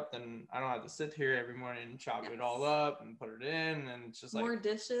have it cut up, then I don't have to sit here every morning and chop it all up and put it in. And it's just like more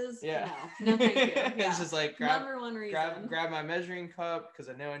dishes. Yeah. No thank you. It's just like number one reason. grab my measuring cup because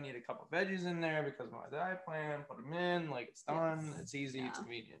I know I need a couple veggies in there because of my diet plan. Put them in, like it's done. Yes. It's easy. It's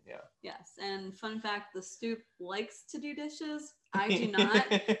convenient. Yeah. Yes. And fun fact: the stoop likes to do dishes. I do not.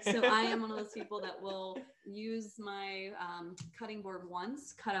 So I am one of those people that will use my cutting board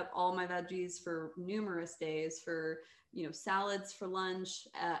once, cut up all my veggies for numerous days, for salads for lunch,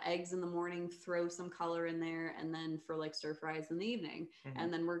 eggs in the morning, throw some color in there, and then for like stir fries in the evening.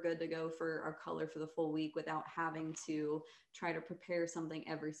 And then we're good to go for our color for the full week without having to try to prepare something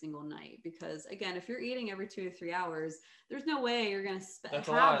every single night. Because again, if you're eating every 2 to 3 hours, there's no way you're going to have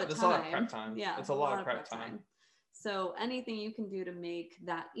the time. That's a lot of prep time. Yeah, it's a lot of prep time. So anything you can do to make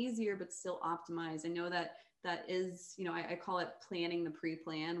that easier, but still optimize. I know that is, I call it planning the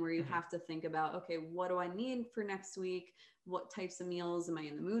pre-plan, where you have to think about, okay, what do I need for next week? What types of meals am I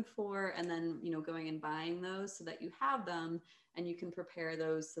in the mood for? And then, going and buying those so that you have them and you can prepare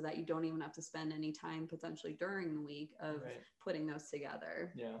those so that you don't even have to spend any time potentially during the week of putting those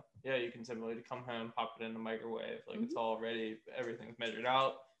together. Yeah. Yeah. You can simply come home, pop it in the microwave. Like it's all ready. Everything's measured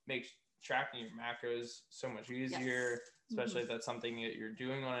out. Makes tracking your macros so much easier, especially if that's something that you're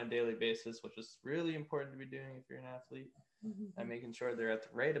doing on a daily basis, which is really important to be doing if you're an athlete, and making sure they're at the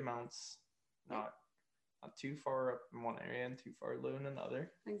right amounts, not too far up in one area and too far low in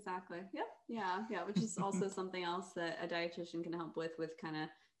another. Exactly. Yep. Yeah. Which is also something else that a dietitian can help with kind of,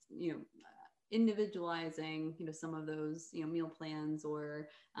 individualizing, some of those, meal plans, or,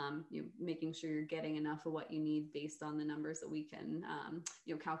 making sure you're getting enough of what you need based on the numbers that we can,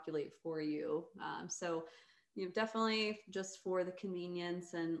 calculate for you. So, definitely just for the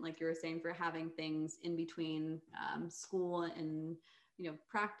convenience and, like you were saying, for having things in between school and,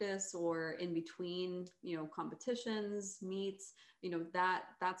 practice, or in between, competitions, meets,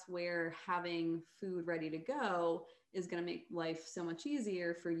 that's where having food ready to go is going to make life so much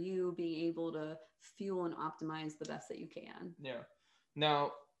easier for you being able to fuel and optimize the best that you can. Yeah.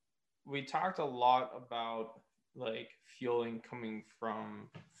 Now, we talked a lot about like fueling coming from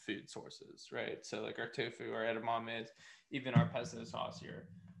food sources, right? So like our tofu, our edamame, even our pesto sauce here.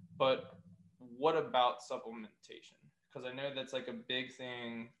 But what about supplementation? Because I know that's like a big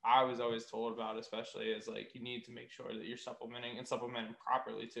thing I was always told about, especially, is like you need to make sure that you're supplementing and supplementing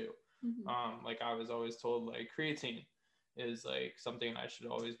properly too. Like I was always told like creatine is like something I should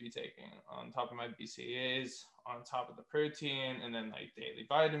always be taking on top of my BCAAs, on top of the protein, and then like daily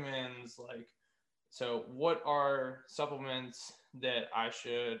vitamins. Like, so what are supplements that I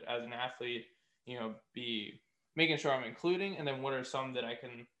should, as an athlete, be making sure I'm including? And then what are some that I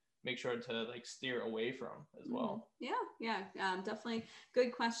can make sure to like steer away from as well? Yeah. Definitely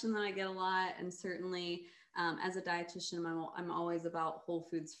good question that I get a lot. And certainly as a dietitian, I'm always about whole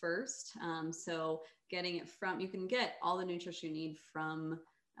foods first. So getting it from, you can get all the nutrition you need from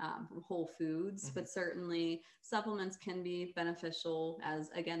whole foods, but certainly supplements can be beneficial as,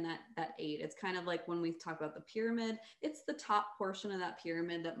 again, that aid. It's kind of like when we talk about the pyramid, it's the top portion of that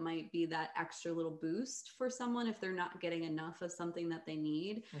pyramid that might be that extra little boost for someone if they're not getting enough of something that they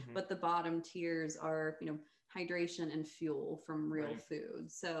need. But the bottom tiers are, hydration and fuel from real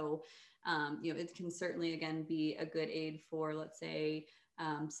food. So, it can certainly, again, be a good aid for, let's say,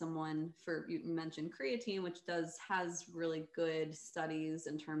 someone, for, you mentioned creatine, which has really good studies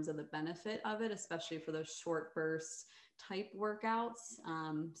in terms of the benefit of it, especially for those short burst type workouts,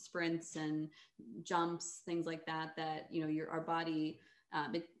 sprints and jumps, things like that, our body,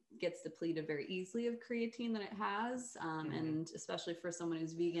 it gets depleted very easily of creatine that it has. And especially for someone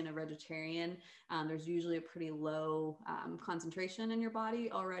who's vegan or vegetarian, there's usually a pretty low concentration in your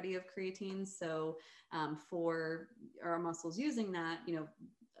body already of creatine. So for our muscles using that,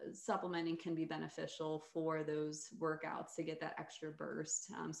 supplementing can be beneficial for those workouts to get that extra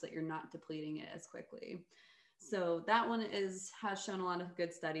burst, so that you're not depleting it as quickly. So that one has shown a lot of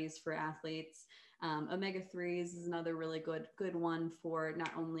good studies for athletes. Omega-3s is another really good one for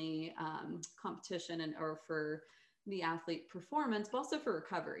not only competition or for the athlete performance, but also for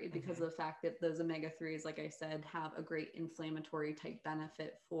recovery, because of the fact that those omega-3s, like I said, have a great inflammatory type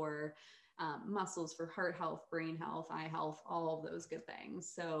benefit for muscles, for heart health, brain health, eye health, all of those good things.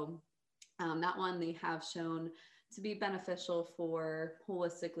 So that one they have shown to be beneficial for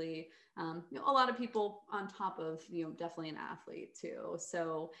holistically, a lot of people on top of, definitely an athlete too.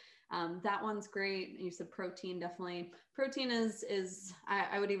 So that one's great. You said protein, definitely. Protein is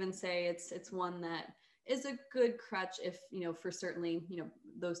I would even say it's one that is a good crutch if, for certainly,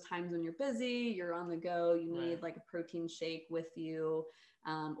 those times when you're busy, you're on the go, you need Right. like a protein shake with you,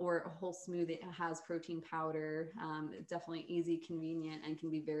 or a whole smoothie that has protein powder. It's definitely easy, convenient, and can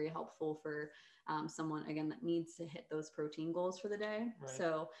be very helpful for someone, again, that needs to hit those protein goals for the day. Right.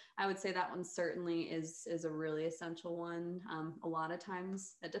 So I would say that one certainly is a really essential one. A lot of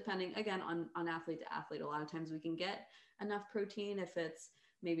times, depending again on athlete to athlete, a lot of times we can get enough protein if it's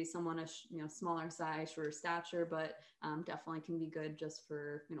maybe someone smaller size, shorter stature, but definitely can be good just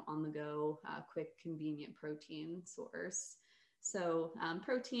for on the go, quick, convenient protein source. So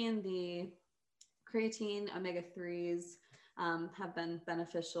protein, the creatine, omega-3s have been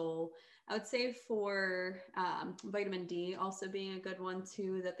beneficial. I would say for vitamin D also being a good one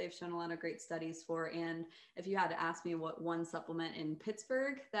too, that they've shown a lot of great studies for. And if you had to ask me what one supplement in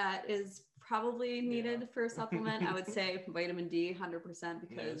Pittsburgh that is probably needed for a supplement, I would say vitamin D 100%,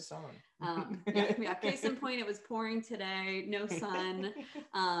 because case in point, it was pouring today, no sun.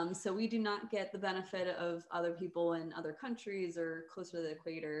 So we do not get the benefit of other people in other countries or closer to the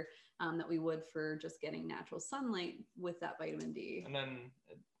equator that we would for just getting natural sunlight with that vitamin D. And then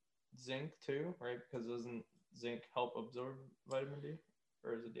zinc too, right? Because doesn't zinc help absorb vitamin D,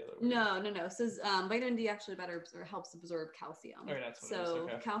 or is it the other way? No. So vitamin D actually helps absorb calcium. Oh, that's what so it is.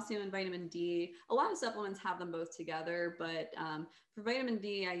 Okay. Calcium and vitamin D, a lot of supplements have them both together, but for vitamin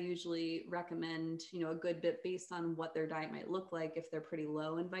D, I usually recommend a good bit based on what their diet might look like if they're pretty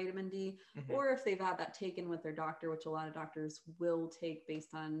low in vitamin D, or if they've had that taken with their doctor, which a lot of doctors will take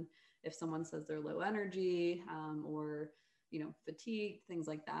based on if someone says they're low energy or fatigue, things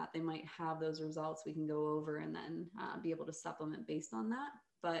like that. They might have those results we can go over and then be able to supplement based on that.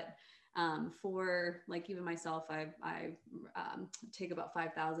 But for like even myself, I take about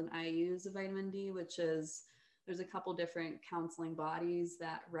 5,000 IUs of vitamin D, which is, there's a couple different counseling bodies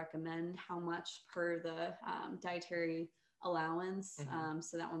that recommend how much per the dietary allowance.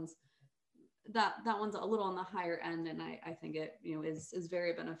 So that one's a little on the higher end, and I think it is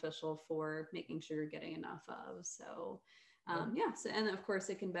very beneficial for making sure you're getting enough of. So so, and of course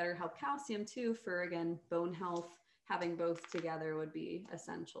it can better help calcium too for, again, bone health. Having both together would be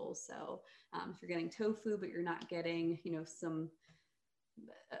essential. So if you're getting tofu but you're not getting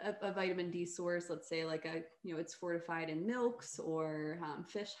a vitamin D source, let's say like it's fortified in milks, or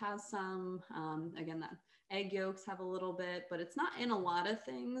fish has some, again, that egg yolks have a little bit, but it's not in a lot of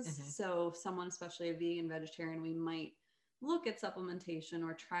things. So someone, especially a vegan, vegetarian, we might look at supplementation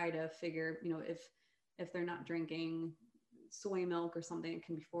or try to figure, if they're not drinking soy milk or something that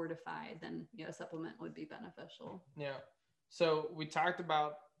can be fortified, then a supplement would be beneficial. Yeah. So we talked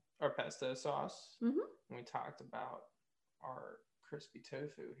about our pesto sauce. And we talked about our crispy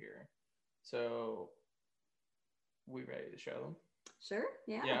tofu here. So we ready to show them? Sure.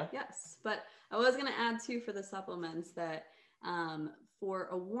 Yeah. Yes. But I was going to add too for the supplements that for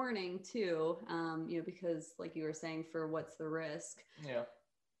a warning too, because like you were saying, for what's the risk. Yeah.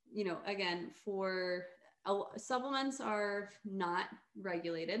 Again, for supplements are not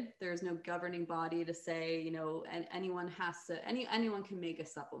regulated. There's no governing body to say, and anyone can make a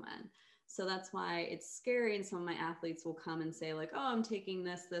supplement. So that's why it's scary. And some of my athletes will come and say like, oh, I'm taking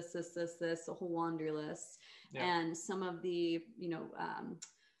this, a whole laundry list. Yeah. And some of the,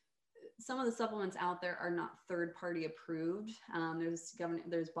 some of the supplements out there are not third-party approved.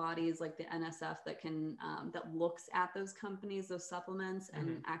 There's bodies like the NSF that can that looks at those companies, those supplements,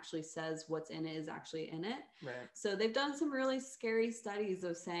 and actually says what's in it is actually in it. Right. So they've done some really scary studies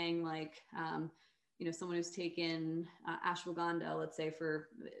of saying like, someone who's taken ashwagandha, let's say for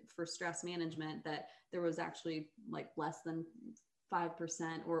stress management, that there was actually like less than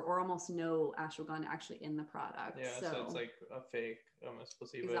 5% or almost no ashwagandha actually in the product. Yeah, so it's like a fake, almost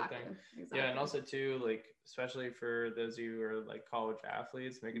placebo thing. Exactly. Yeah, and also too, like especially for those of you who are like college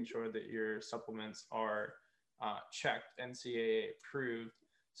athletes, making sure that your supplements are checked, NCAA approved.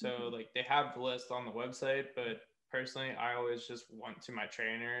 So like they have the list on the website, but personally, I always just went to my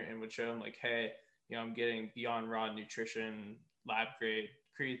trainer and would show them like, hey, I'm getting Beyond Raw Nutrition lab grade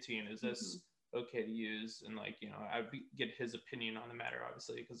creatine. Is this okay to use? And like, I get his opinion on the matter,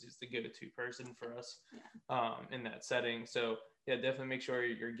 obviously, because he's the go-to person for us in that setting. So yeah, definitely make sure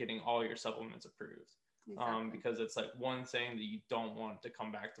you're getting all your supplements approved. Exactly. Because it's like one thing that you don't want to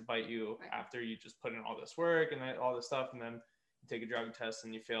come back to bite you after you just put in all this work and all this stuff, and then you take a drug test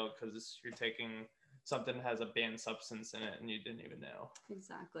and you fail because you're taking something has a banned substance in it and you didn't even know.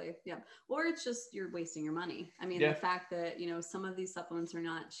 Exactly. Yeah. Or it's just you're wasting your money. I mean, Yeah. the fact that, some of these supplements are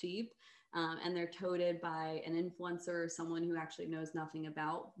not cheap, and they're toted by an influencer or someone who actually knows nothing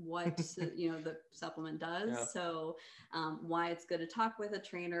about what, the supplement does. Yeah. So why it's good to talk with a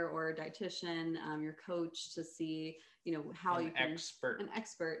trainer or a dietitian, your coach, to see, how An you can expert. an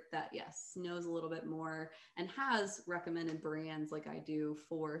expert that knows a little bit more and has recommended brands like I do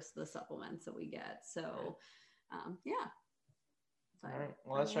for the supplements that we get. So yeah. All right.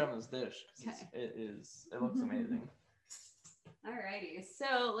 Well, let's try this dish. Okay. It looks amazing. Alrighty.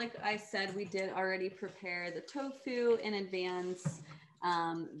 So like I said, we did already prepare the tofu in advance,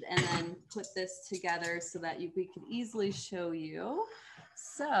 and then put this together so that we could easily show you.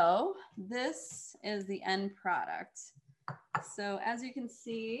 So this is the end product. So as you can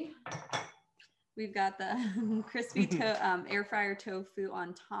see, we've got the crispy air fryer tofu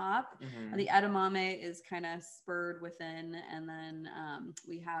on top. Mhm. The edamame is kind of spurred within, and then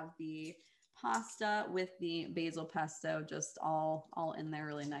we have the pasta with the basil pesto just all in there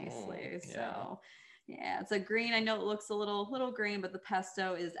really nicely. Yeah. So yeah, it's a green. I know it looks a little green, but the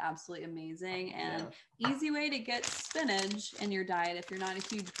pesto is absolutely amazing, and easy way to get spinach in your diet if you're not a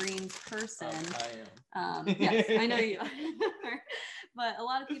huge greens person. I am. Yes, I know you are. But a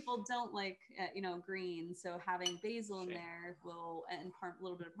lot of people don't like, greens. So having basil in there and a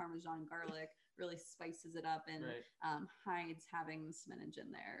little bit of Parmesan garlic really spices it up and hides having the spinach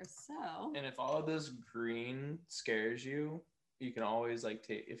in there. So. And if all of this green scares you, you can always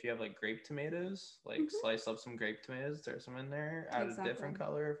take, if you have grape tomatoes, slice up some grape tomatoes, throw some in there, add a different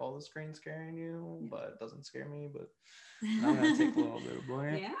color if all this green's scaring you, but it doesn't scare me. But I'm gonna take a little bit of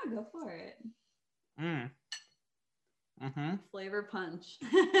blend. Yeah, go for it. Flavor punch.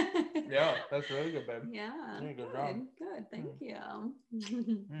 Yeah, that's really good, babe. Yeah. Good job. Good. Thank you.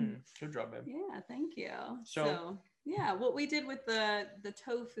 Good job, babe. Yeah, thank you. So yeah, what we did with the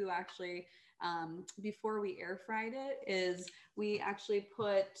tofu actually, before we air fried it, is we actually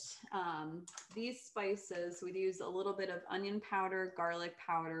put these spices. We'd use a little bit of onion powder, garlic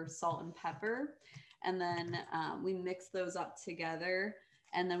powder, salt, and pepper, and then we mixed those up together.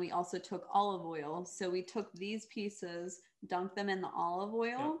 And then we also took olive oil. So we took these pieces, dunked them in the olive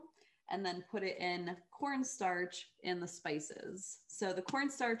oil, and then put it in cornstarch in the spices. So the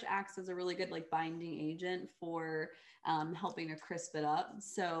cornstarch acts as a really good binding agent for helping to crisp it up.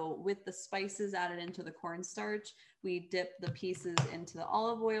 So with the spices added into the cornstarch, we dipped the pieces into the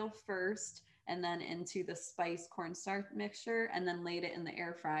olive oil first, and then into the spice cornstarch mixture, and then laid it in the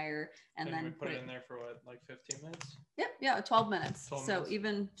air fryer, and then we put it in there for 15 minutes? Yep, yeah, 12 minutes. 12 so minutes.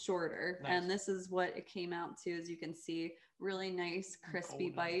 Even shorter. Nice. And this is what it came out to, as you can see, really nice crispy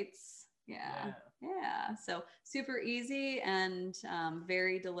bites. Yeah. So super easy and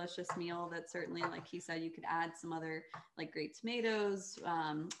very delicious meal that certainly, like he said, you could add some other grape tomatoes,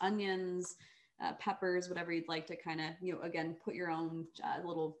 onions, peppers, whatever you'd like to kind of, again, put your own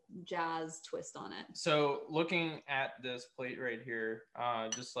little jazz twist on it. So looking at this plate right here,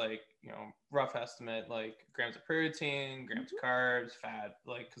 just rough estimate, grams of protein, grams of carbs, fat,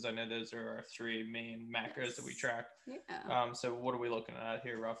 because I know those are our three main macros that we track. Yeah. So what are we looking at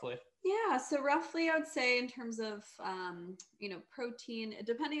here roughly? Yeah, so roughly I would say in terms of, protein,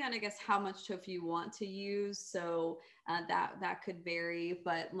 depending on, I guess, how much tofu you want to use. So that could vary.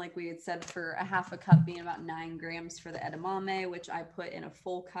 But like we had said, for a half a cup being about 9 grams for the edamame, which I put in a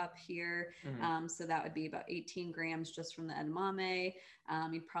full cup here. So that would be about 18 grams just from the edamame.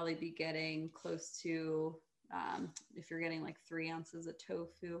 You'd probably be getting close to, if you're getting 3 ounces of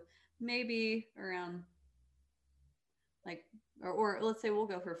tofu, maybe around or let's say we'll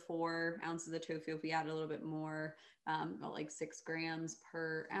go for 4 ounces of tofu. If we add a little bit more, about 6 grams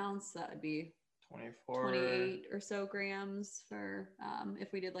per ounce, that would be 28 or so grams for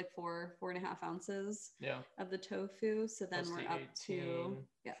if we did 4.5 ounces of the tofu. So then we're up to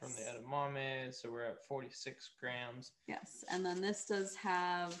from the edamame, so we're at 46 grams. Yes, and then this does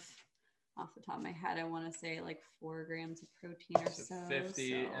have, off the top of my head, I want to say 4 grams of protein or so.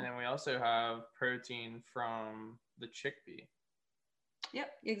 50, and then we also have protein from the chickpea. Yep,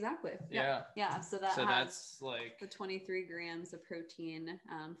 exactly. Yeah. Yeah, so that's the 23 grams of protein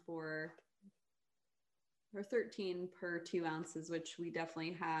or 13 per 2 ounces, which we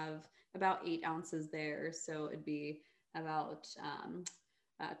definitely have about 8 ounces there. So it'd be about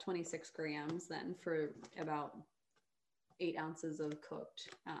 26 grams then for about 8 ounces of cooked.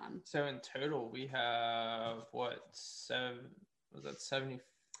 So in total, we have what, 74?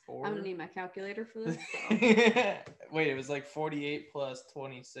 I'm gonna need my calculator for this. So. Wait, it was 48 plus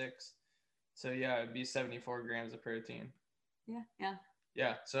 26. So yeah, it'd be 74 grams of protein. Yeah.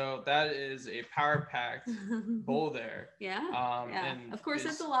 Yeah, so that is a power packed bowl there. Yeah. Yeah. And Of course,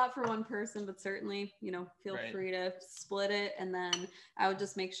 it's a lot for one person, but certainly, feel Right. free to split it. And then I would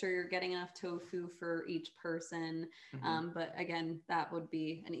just make sure you're getting enough tofu for each person. But again, that would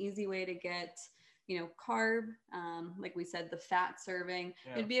be an easy way to get, carb. Like we said, the fat serving,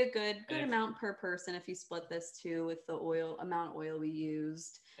 it'd be a good amount per person if you split this too with the amount of oil we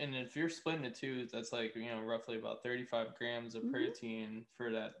used. And if you're splitting it too, that's like, roughly about 35 grams of protein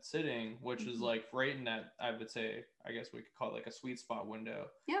for that sitting, which is like right in that, I would say, I guess we could call it like a sweet spot window.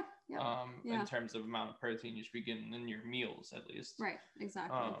 Yeah. In terms of amount of protein you should be getting in your meals, at least. Right.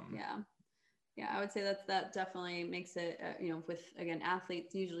 Exactly. Yeah, I would say that definitely makes it, with, again,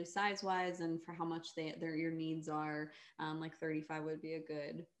 athletes, usually size wise and for how much your needs are, like 35 would be a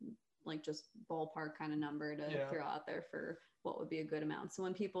good, like, just ballpark kind of number to throw out there for what would be a good amount. So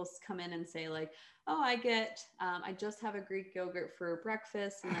when people come in and say like, oh, I just have a Greek yogurt for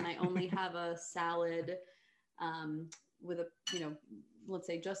breakfast and then I only have a salad with a, let's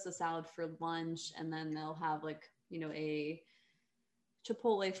say just a salad for lunch, and then they'll have like, a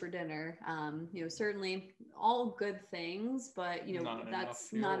Chipotle for dinner, certainly all good things, but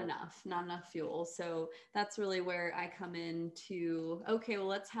that's not enough fuel. So that's really where I come in to, okay, well,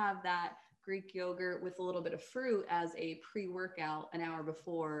 let's have that Greek yogurt with a little bit of fruit as a pre-workout an hour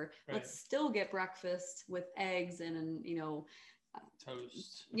before. Right. Let's still get breakfast with eggs and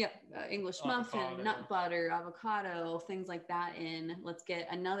toast. English muffin, nut butter, avocado, things like that in. Let's get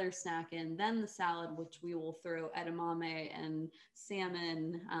another snack in, then the salad, which we will throw edamame and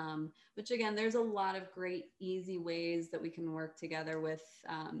salmon, which again, there's a lot of great easy ways that we can work together with,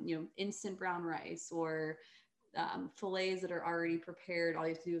 instant brown rice or fillets that are already prepared. All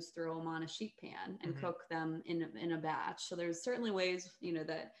you have to do is throw them on a sheet pan and cook them in a batch. So there's certainly ways,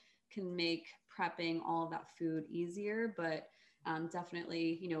 that can make prepping all of that food easier, but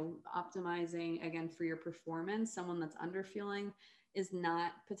definitely, optimizing again for your performance. Someone that's underfueling is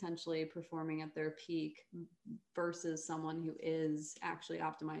not potentially performing at their peak versus someone who is actually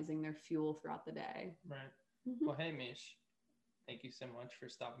optimizing their fuel throughout the day. Right. Well, hey, Mish, thank you so much for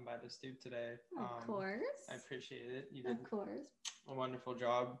stopping by the stoop today. Of course. I appreciate it. You did of course a wonderful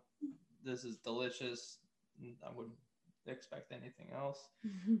job. This is delicious. I wouldn't expect anything else.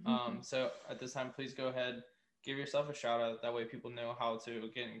 So at this time, please go ahead, give yourself a shout out. That way people know how to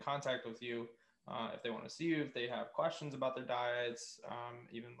get in contact with you. If they want to see you, if they have questions about their diets,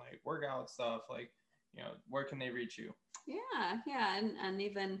 even like workout stuff, like, where can they reach you? Yeah. And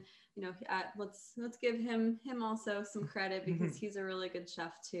even, let's give him also some credit because he's a really good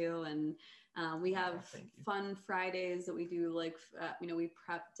chef too. And we have fun Fridays that we do, like, we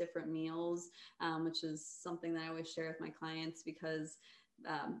prep different meals, which is something that I always share with my clients because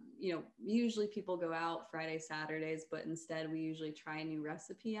usually people go out Friday, Saturdays, but instead we usually try a new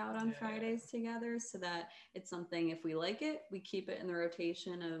recipe out on Fridays together so that it's something, if we like it, we keep it in the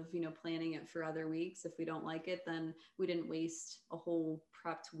rotation of, planning it for other weeks. If we don't like it, then we didn't waste a whole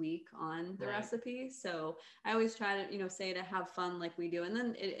prepped week on the recipe. So I always try to, say to have fun like we do. And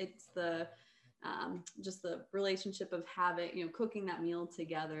then it's the, just the relationship of having, cooking that meal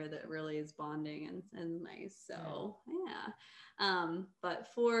together that really is bonding and nice. So yeah. But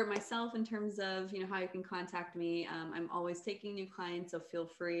for myself, in terms of, how you can contact me, I'm always taking new clients, so feel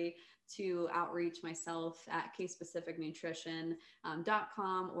free to outreach myself at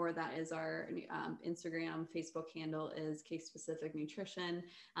casespecificnutrition.com, or that is our Instagram, Facebook handle is Case Specific Nutrition.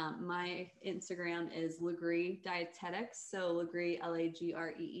 My Instagram is Lagree Dietetics, so Lagree,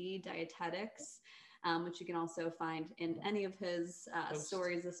 Lagree Dietetics. Which you can also find in any of his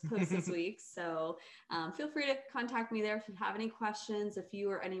stories this week. So feel free to contact me there if you have any questions, if you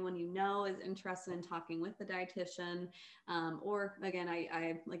or anyone is interested in talking with the dietitian, or again,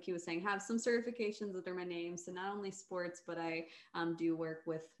 I like he was saying, have some certifications under my name. So not only sports, but I do work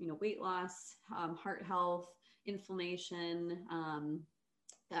with, weight loss, heart health, inflammation,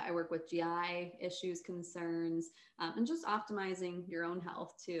 I work with GI issues, concerns, and just optimizing your own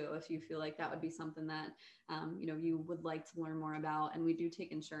health too, if you feel like that would be something that, you would like to learn more about. And we do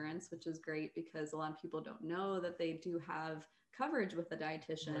take insurance, which is great because a lot of people don't know that they do have coverage with a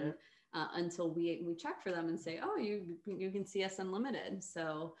dietitian until we check for them and say, oh, you can see us unlimited.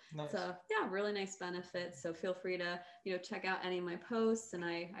 So nice. So yeah, really nice benefit. So feel free to, check out any of my posts. And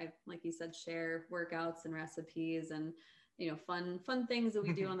I like you said, share workouts and recipes and fun things that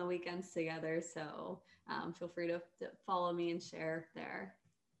we do on the weekends together. So feel free to follow me and share there.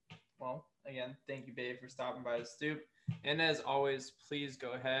 Well, again, thank you, babe, for stopping by the stoop. And as always, please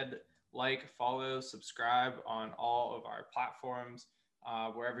go ahead, like, follow, subscribe on all of our platforms,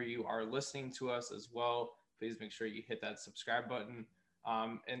 wherever you are listening to us as well. Please make sure you hit that subscribe button.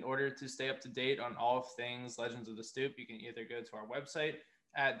 In order to stay up to date on all things Legends of the Stoop, you can either go to our website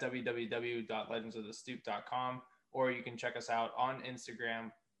at www.legendsofthestoop.com, or you can check us out on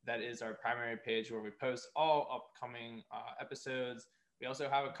Instagram. That is our primary page where we post all upcoming episodes. We also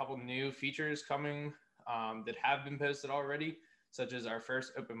have a couple new features coming that have been posted already, such as our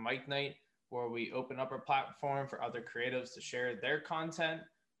first open mic night, where we open up our platform for other creatives to share their content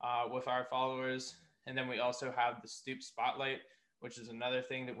with our followers. And then we also have the Stoop Spotlight, which is another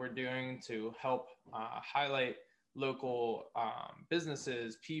thing that we're doing to help highlight local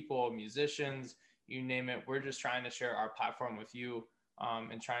businesses, people, musicians, you name it. We're just trying to share our platform with you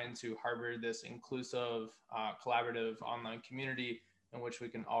and trying to harbor this inclusive, collaborative online community in which we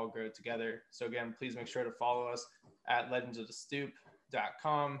can all grow together. So again, please make sure to follow us at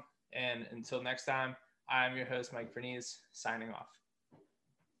legendsofthestoop.com. And until next time, I'm your host, Mike Bernice, signing off.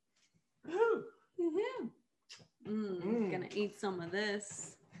 Woo-hoo. Gonna eat some of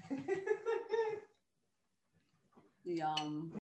this. Yum.